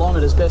crawl along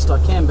it as best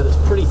I can, but it's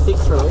pretty thick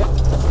through here.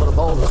 A lot of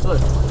boulders too.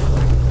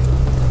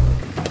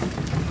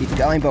 If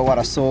going by what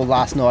I saw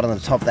last night on the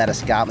top of that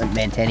escarpment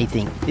meant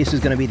anything, this was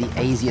going to be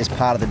the easiest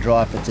part of the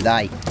drive for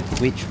today.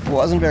 which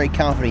wasn't very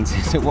comforting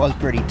since it was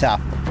pretty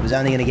tough. It was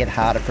only going to get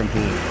harder from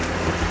here.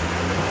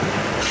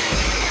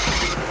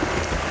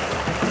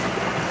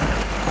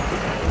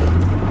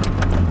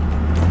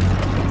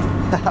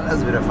 That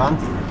was a bit of fun.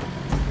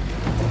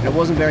 And it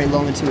wasn't very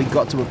long until we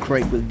got to a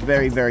creek with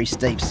very, very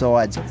steep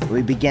sides, where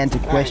we began to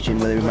question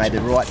whether we made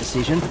the right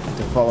decision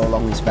to follow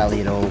along this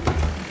valley at all.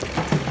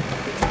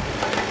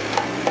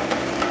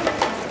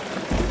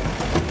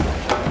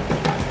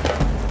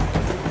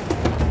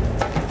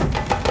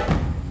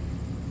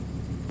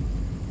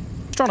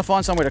 Trying to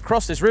find somewhere to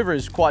cross this river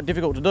is quite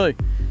difficult to do.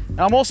 And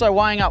I'm also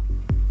weighing up,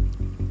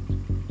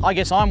 I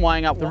guess I'm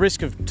weighing up the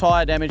risk of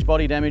tyre damage,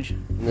 body damage.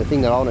 And the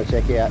thing that I want to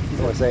check out,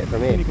 you want to see it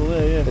from here. Pinnacle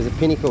there, yeah. There's a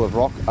pinnacle of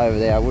rock over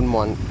there. I wouldn't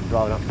mind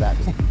driving up to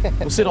that.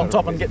 We'll sit on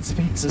top and get some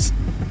answers.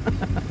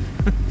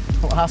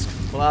 We'll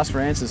ask for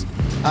answers.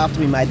 After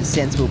we made the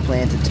sensible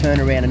plan to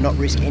turn around and not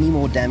risk any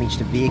more damage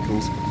to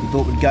vehicles, we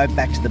thought we'd go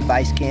back to the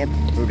base camp,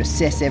 where we'd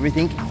assess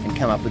everything and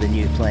come up with a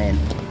new plan.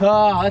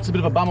 Oh, that's a bit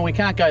of a bummer. We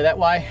can't go that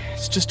way.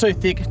 It's just too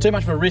thick, too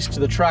much of a risk to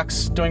the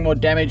trucks, doing more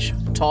damage,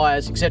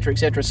 tyres, etc,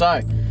 etc.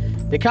 So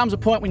there comes a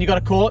point when you've got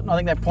to call it, and I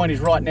think that point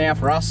is right now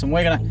for us, and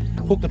we're going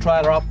to hook the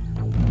trailer up,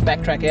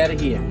 backtrack out of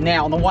here.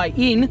 Now, on the way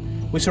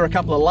in, we saw a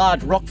couple of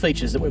large rock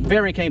features that we're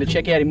very keen to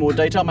check out in more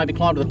detail, maybe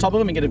climb to the top of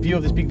them and get a view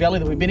of this big valley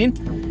that we've been in.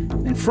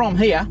 And from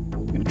here,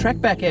 we're going to track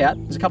back out.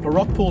 There's a couple of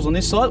rock pools on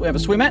this side that we have a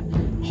swim at.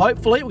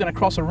 Hopefully, we're going to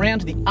cross around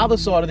to the other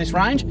side of this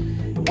range,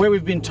 where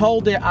we've been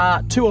told there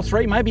are 2 or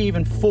 3, maybe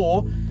even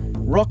 4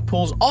 rock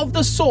pools of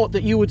the sort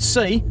that you would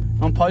see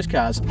on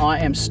postcards. I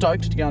am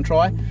stoked to go and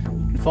try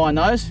and find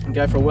those and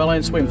go for a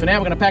well-earned swim. For now,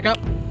 we're going to pack up,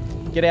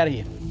 get out of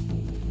here.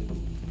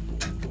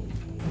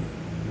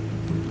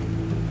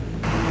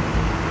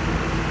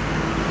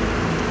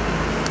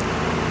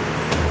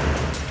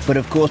 But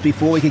of course,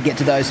 before we could get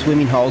to those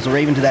swimming holes or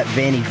even to that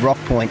vantage rock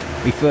point,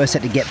 we first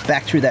had to get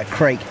back through that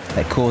creek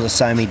that caused us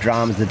so many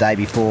dramas the day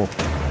before.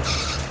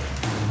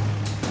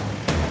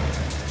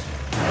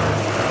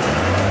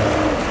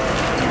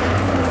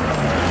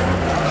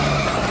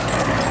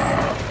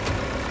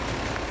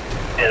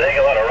 Yeah, they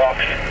got a lot of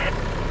rocks.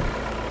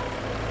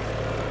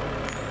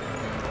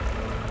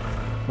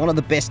 One of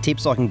the best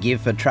tips I can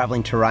give for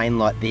travelling terrain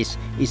like this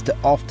is to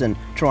often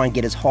try and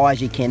get as high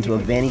as you can to a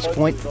vantage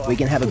point where you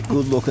can have a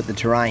good look at the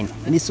terrain.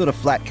 In this sort of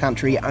flat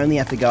country, you only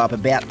have to go up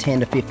about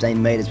 10 to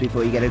 15 metres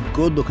before you get a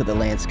good look at the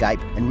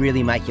landscape and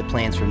really make your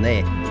plans from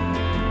there.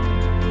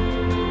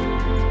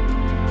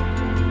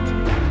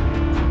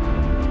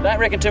 Don't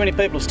reckon too many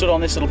people have stood on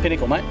this little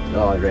pinnacle, mate.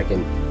 Oh, I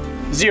reckon.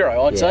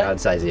 0, I'd say. Yeah, I'd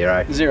say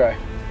 0. 0.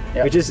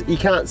 Yep. Which is, you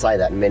can't say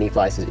that in many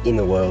places in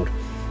the world.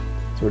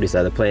 So what do you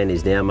say, the plan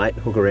is now, mate,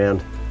 hook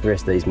around the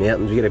rest of these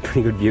mountains. We get a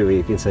pretty good view here.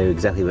 You can see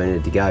exactly where we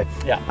need to go.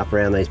 Yeah. Up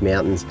around these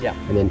mountains. Yeah.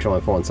 And then try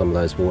and find some of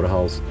those water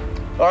holes.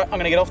 All right, I'm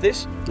going to get off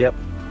this. Yep.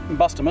 And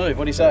bust a move.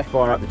 What do you say?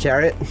 Fire up the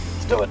chariot.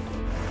 Let's do it.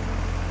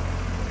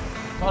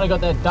 Kind of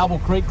got that double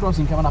creek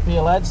crossing coming up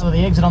here, lads. So the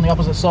exit on the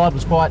opposite side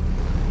was quite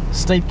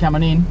steep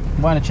coming in.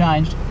 Won't have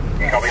changed.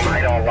 Copy,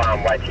 mate.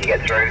 I'll wait till you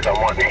get through, because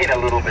I might need a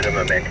little bit of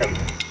momentum.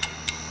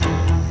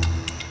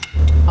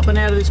 Up and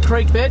out of this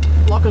creek bed.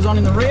 Lockers on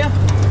in the rear.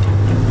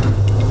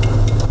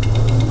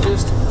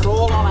 Just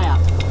crawl on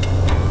out.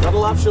 Gotta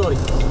love Shorty.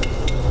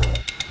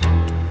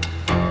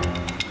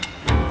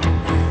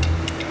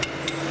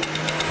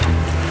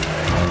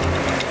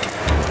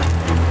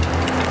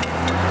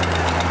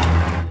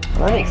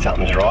 I think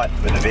something's right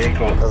with the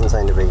vehicle. It doesn't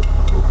seem to be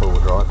in full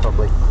drive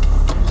properly.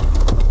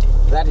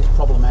 That is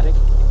problematic.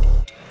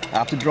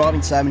 After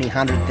driving so many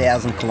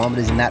 100,000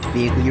 kilometres in that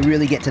vehicle, you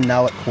really get to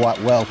know it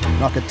quite well.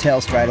 And I could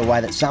tell straight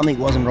away that something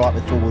wasn't right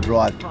with four-wheel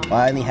drive.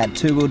 I only had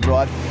two-wheel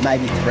drive,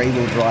 maybe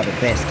three-wheel drive at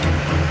best.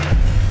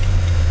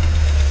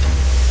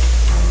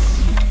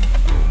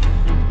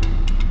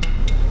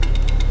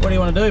 What do you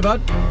want to do,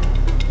 bud?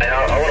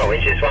 I want to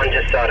winch this one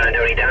just so I don't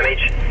do any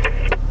damage.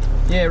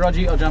 Yeah,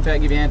 Roger, I'll jump out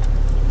and give you a hand.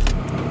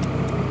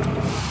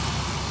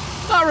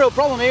 No real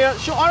problem here.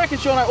 I reckon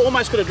Shaun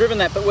almost could have driven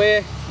that, but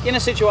we're in a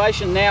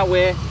situation now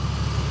where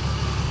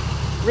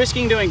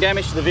risking doing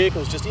damage to the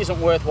vehicles just isn't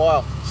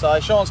worthwhile. So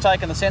Shaun's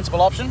taken the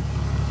sensible option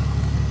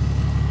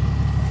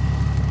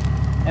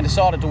and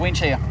decided to winch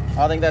here.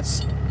 I think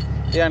that's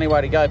the only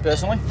way to go,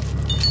 personally.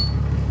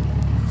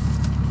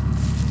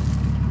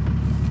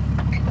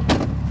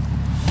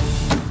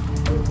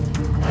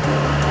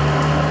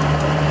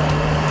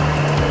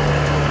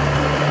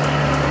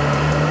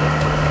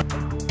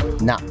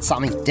 Nah,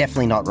 something's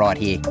definitely not right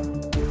here.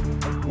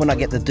 When I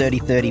get the Dirty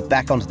 30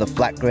 back onto the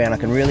flat ground, I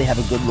can really have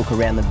a good look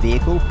around the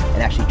vehicle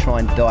and actually try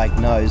and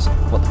diagnose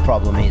what the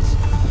problem is.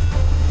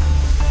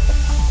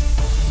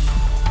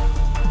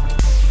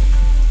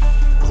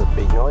 There's a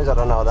big noise, I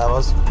don't know what that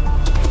was.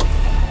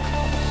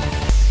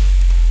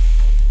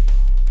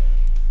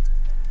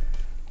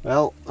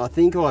 Well, I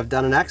think I've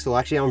done an axle.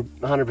 Actually, I'm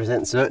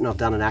 100% certain I've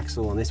done an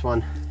axle on this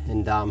one.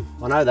 And I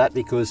know that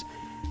because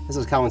as I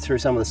was coming through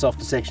some of the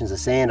softer sections of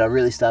sand, I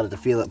really started to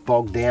feel it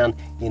bogged down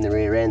in the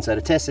rear end. So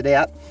to test it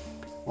out,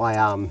 I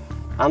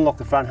unlocked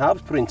the front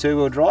hubs, put in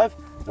two-wheel drive,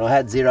 and I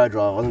had zero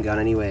drive, I wasn't going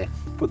anywhere.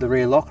 put the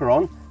rear locker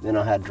on, then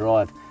I had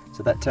drive.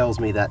 So that tells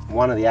me that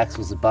one of the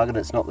axles is buggered,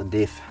 it's not the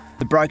diff.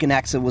 The broken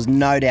axle was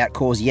no doubt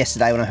caused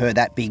yesterday when I heard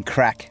that big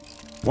crack.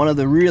 One of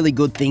the really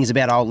good things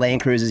about old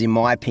Land Cruisers, in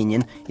my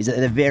opinion, is that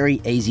they're very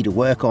easy to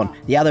work on.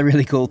 The other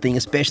really cool thing,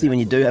 especially when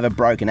you do have a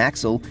broken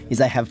axle, is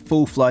they have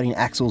full floating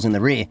axles in the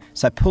rear.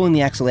 So pulling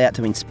the axle out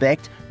to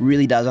inspect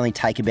really does only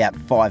take about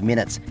 5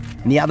 minutes.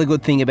 And the other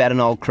good thing about an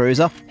old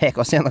cruiser, heck,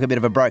 I sound like a bit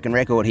of a broken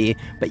record here,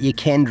 but you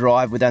can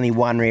drive with only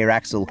one rear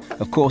axle.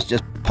 Of course,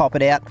 just pop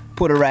it out,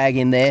 put a rag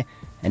in there,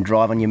 and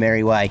drive on your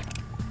merry way.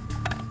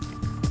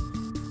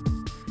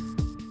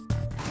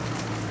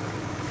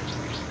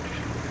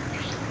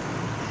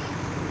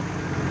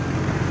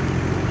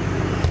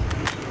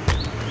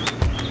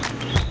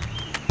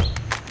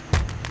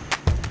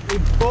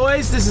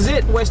 Boys, this is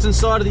it, western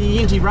side of the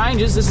Yinti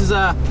Ranges. This is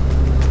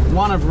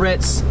one of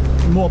Rhett's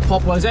more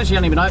popular. It's actually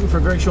only been open for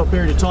a very short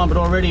period of time, but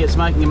already it's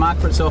making a mark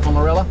for itself on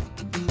Lorella.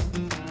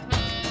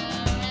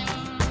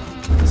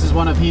 This is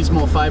one of his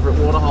more favourite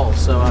waterholes,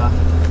 so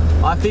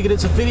I figured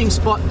it's a fitting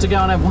spot to go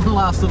and have one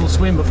last little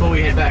swim before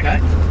we head back, eh?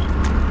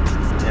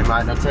 Yeah,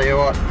 mate, I'll tell you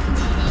what,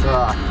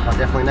 I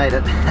definitely need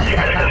it.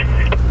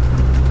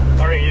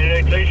 I reckon you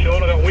need to,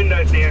 Shaun. I've got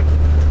windows down.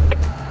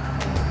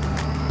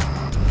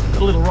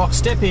 A little rock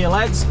step here,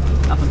 lads.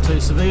 Nothing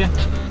too severe.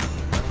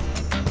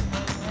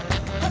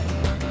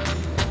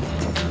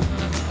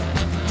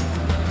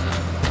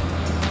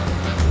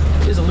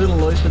 It is a little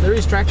loose, but there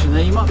is traction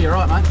there. You might be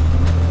alright, mate.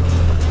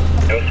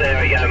 We'll see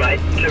how we go, mate.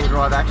 Two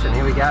drive action,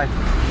 here we go.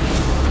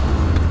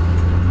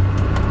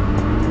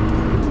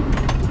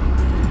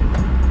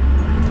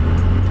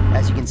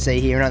 As you can see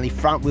here, an only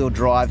front wheel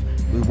drive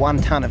with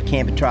 1 tonne of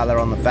camper trailer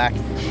on the back.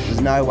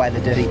 There's no way the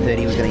Dirty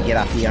 30 was going to get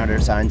up here under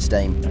its own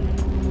steam.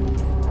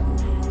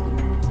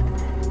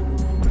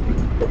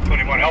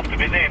 21 helps a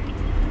bit then.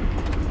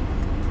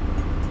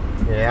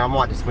 Yeah, I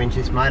might just winch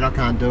this, mate. I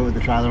can't do it with the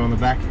trailer on the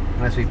back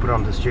unless we put it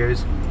onto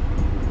stews.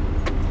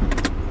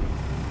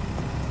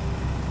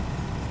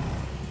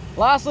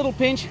 Last little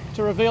pinch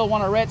to reveal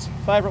one of Rhett's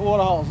favourite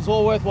waterholes. It's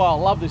all worthwhile.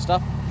 Love this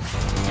stuff.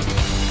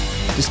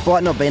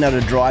 Despite not being able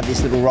to drive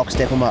this little rock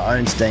step on my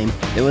own steam,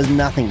 there was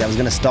nothing that was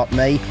going to stop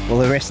me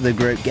or the rest of the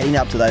group getting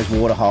up to those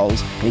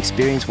waterholes and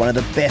experience one of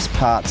the best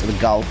parts of the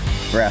Gulf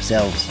for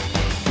ourselves.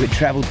 We'd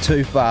travelled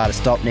too far to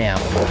stop now.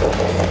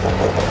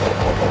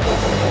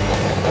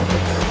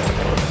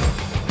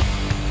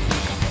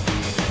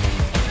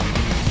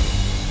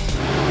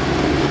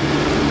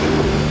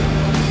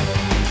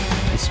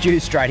 And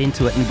Stu's straight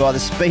into it, and by the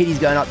speed he's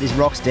going up this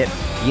rock step,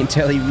 you can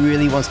tell he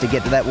really wants to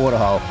get to that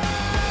waterhole.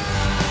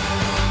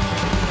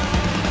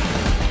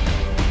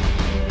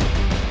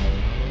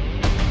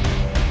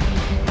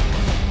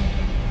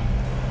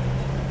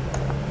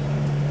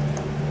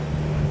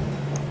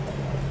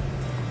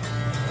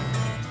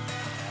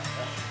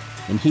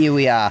 And here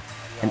we are,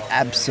 an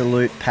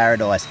absolute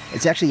paradise.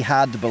 It's actually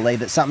hard to believe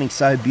that something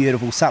so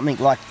beautiful, something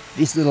like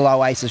this little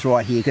oasis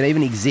right here, could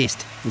even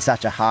exist in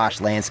such a harsh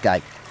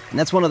landscape. And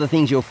that's one of the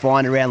things you'll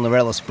find around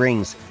Lorella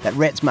Springs, that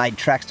Rhett's made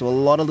tracks to a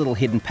lot of little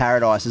hidden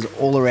paradises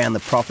all around the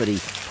property,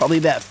 probably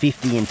about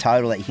 50 in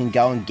total, that you can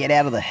go and get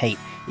out of the heat,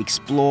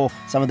 explore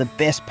some of the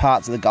best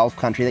parts of the Gulf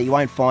country that you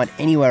won't find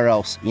anywhere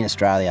else in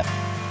Australia.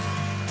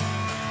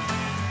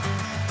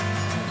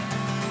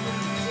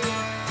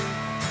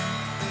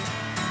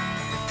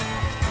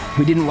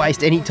 We didn't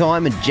waste any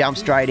time and jumped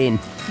straight in.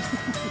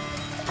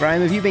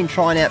 Graham, have you been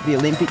trying out for the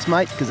Olympics,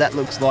 mate? Because that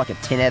looks like a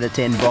 10 out of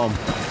 10 bomb.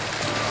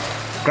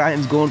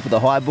 Graham's gone for the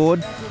high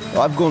board,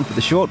 I've gone for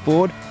the short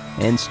board,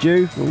 and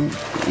Stu, well,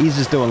 he's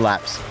just doing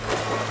laps.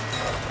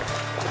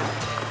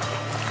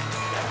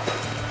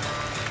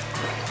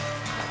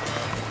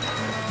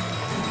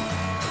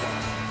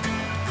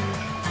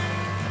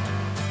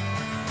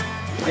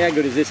 How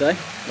good is this, eh?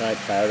 Mate,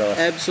 paradise.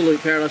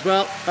 Absolute paradise.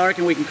 Well, I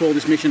reckon we can call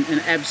this mission an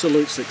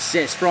absolute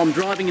success. From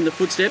driving in the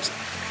footsteps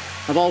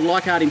of old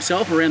Leichardt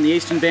himself around the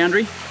eastern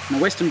boundary and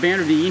the western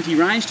boundary of the Yinti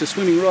Range to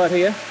swimming right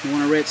here in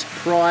one of Rhett's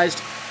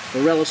prized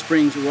Lorella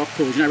Springs rock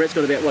pools. You know, Rhett's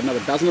got about, what, another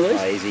dozen of these?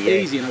 Oh, easy, yeah.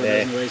 Easy, another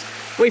dozen of these.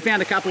 We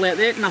found a couple out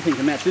there, nothing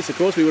to match this, of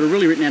course. We would have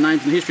really written our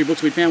names in the history books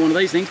if we'd found one of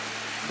these things,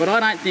 but I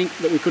don't think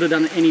that we could have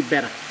done it any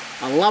better.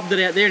 I loved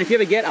it out there, and if you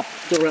ever get up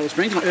to Lorella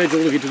Springs, and I urge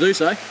all of you to do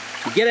so,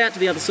 you get out to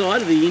the other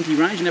side of the Yinti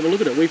Range and have a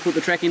look at it. We've put the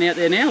track in out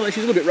there now, although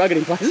she's a little bit rugged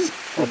in places.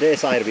 I dare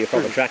say it'll be a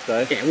proper track though.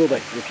 Yeah, it will be. A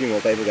few more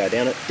people go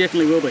down it.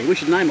 Definitely will be. We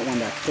should name it one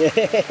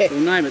day. We'll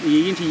name it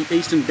the Yinti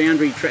Eastern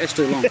Boundary Track. It's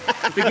too long.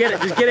 Forget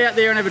it. Just get out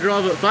there and have a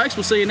drive of it, folks.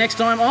 We'll see you next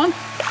time on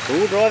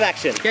Full drive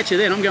action. Catch you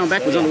then. I'm going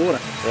backwards underwater.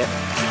 Yep.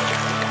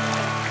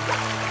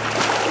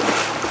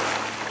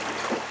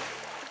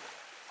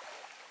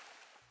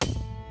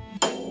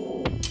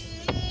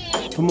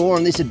 For more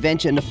on this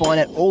adventure and to find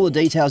out all the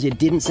details you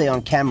didn't see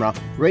on camera,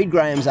 read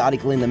Graham's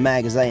article in the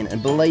magazine,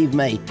 and believe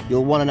me,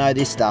 you'll want to know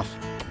this stuff.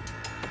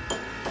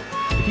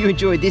 If you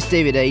enjoyed this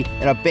DVD,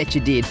 and I bet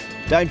you did,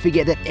 don't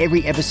forget that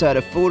every episode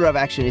of Full Drive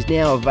Action is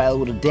now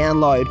available to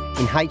download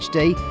in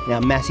HD in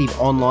our massive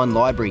online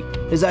library.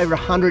 There's over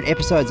 100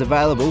 episodes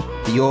available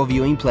for your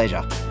viewing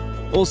pleasure.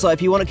 Also,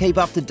 if you want to keep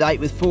up to date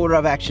with four-wheel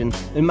drive action,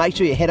 then make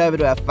sure you head over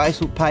to our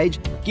Facebook page,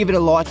 give it a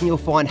like, and you'll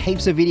find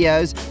heaps of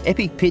videos,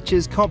 epic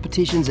pictures,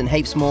 competitions and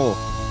heaps more.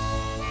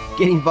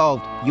 Get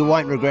involved, you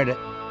won't regret it.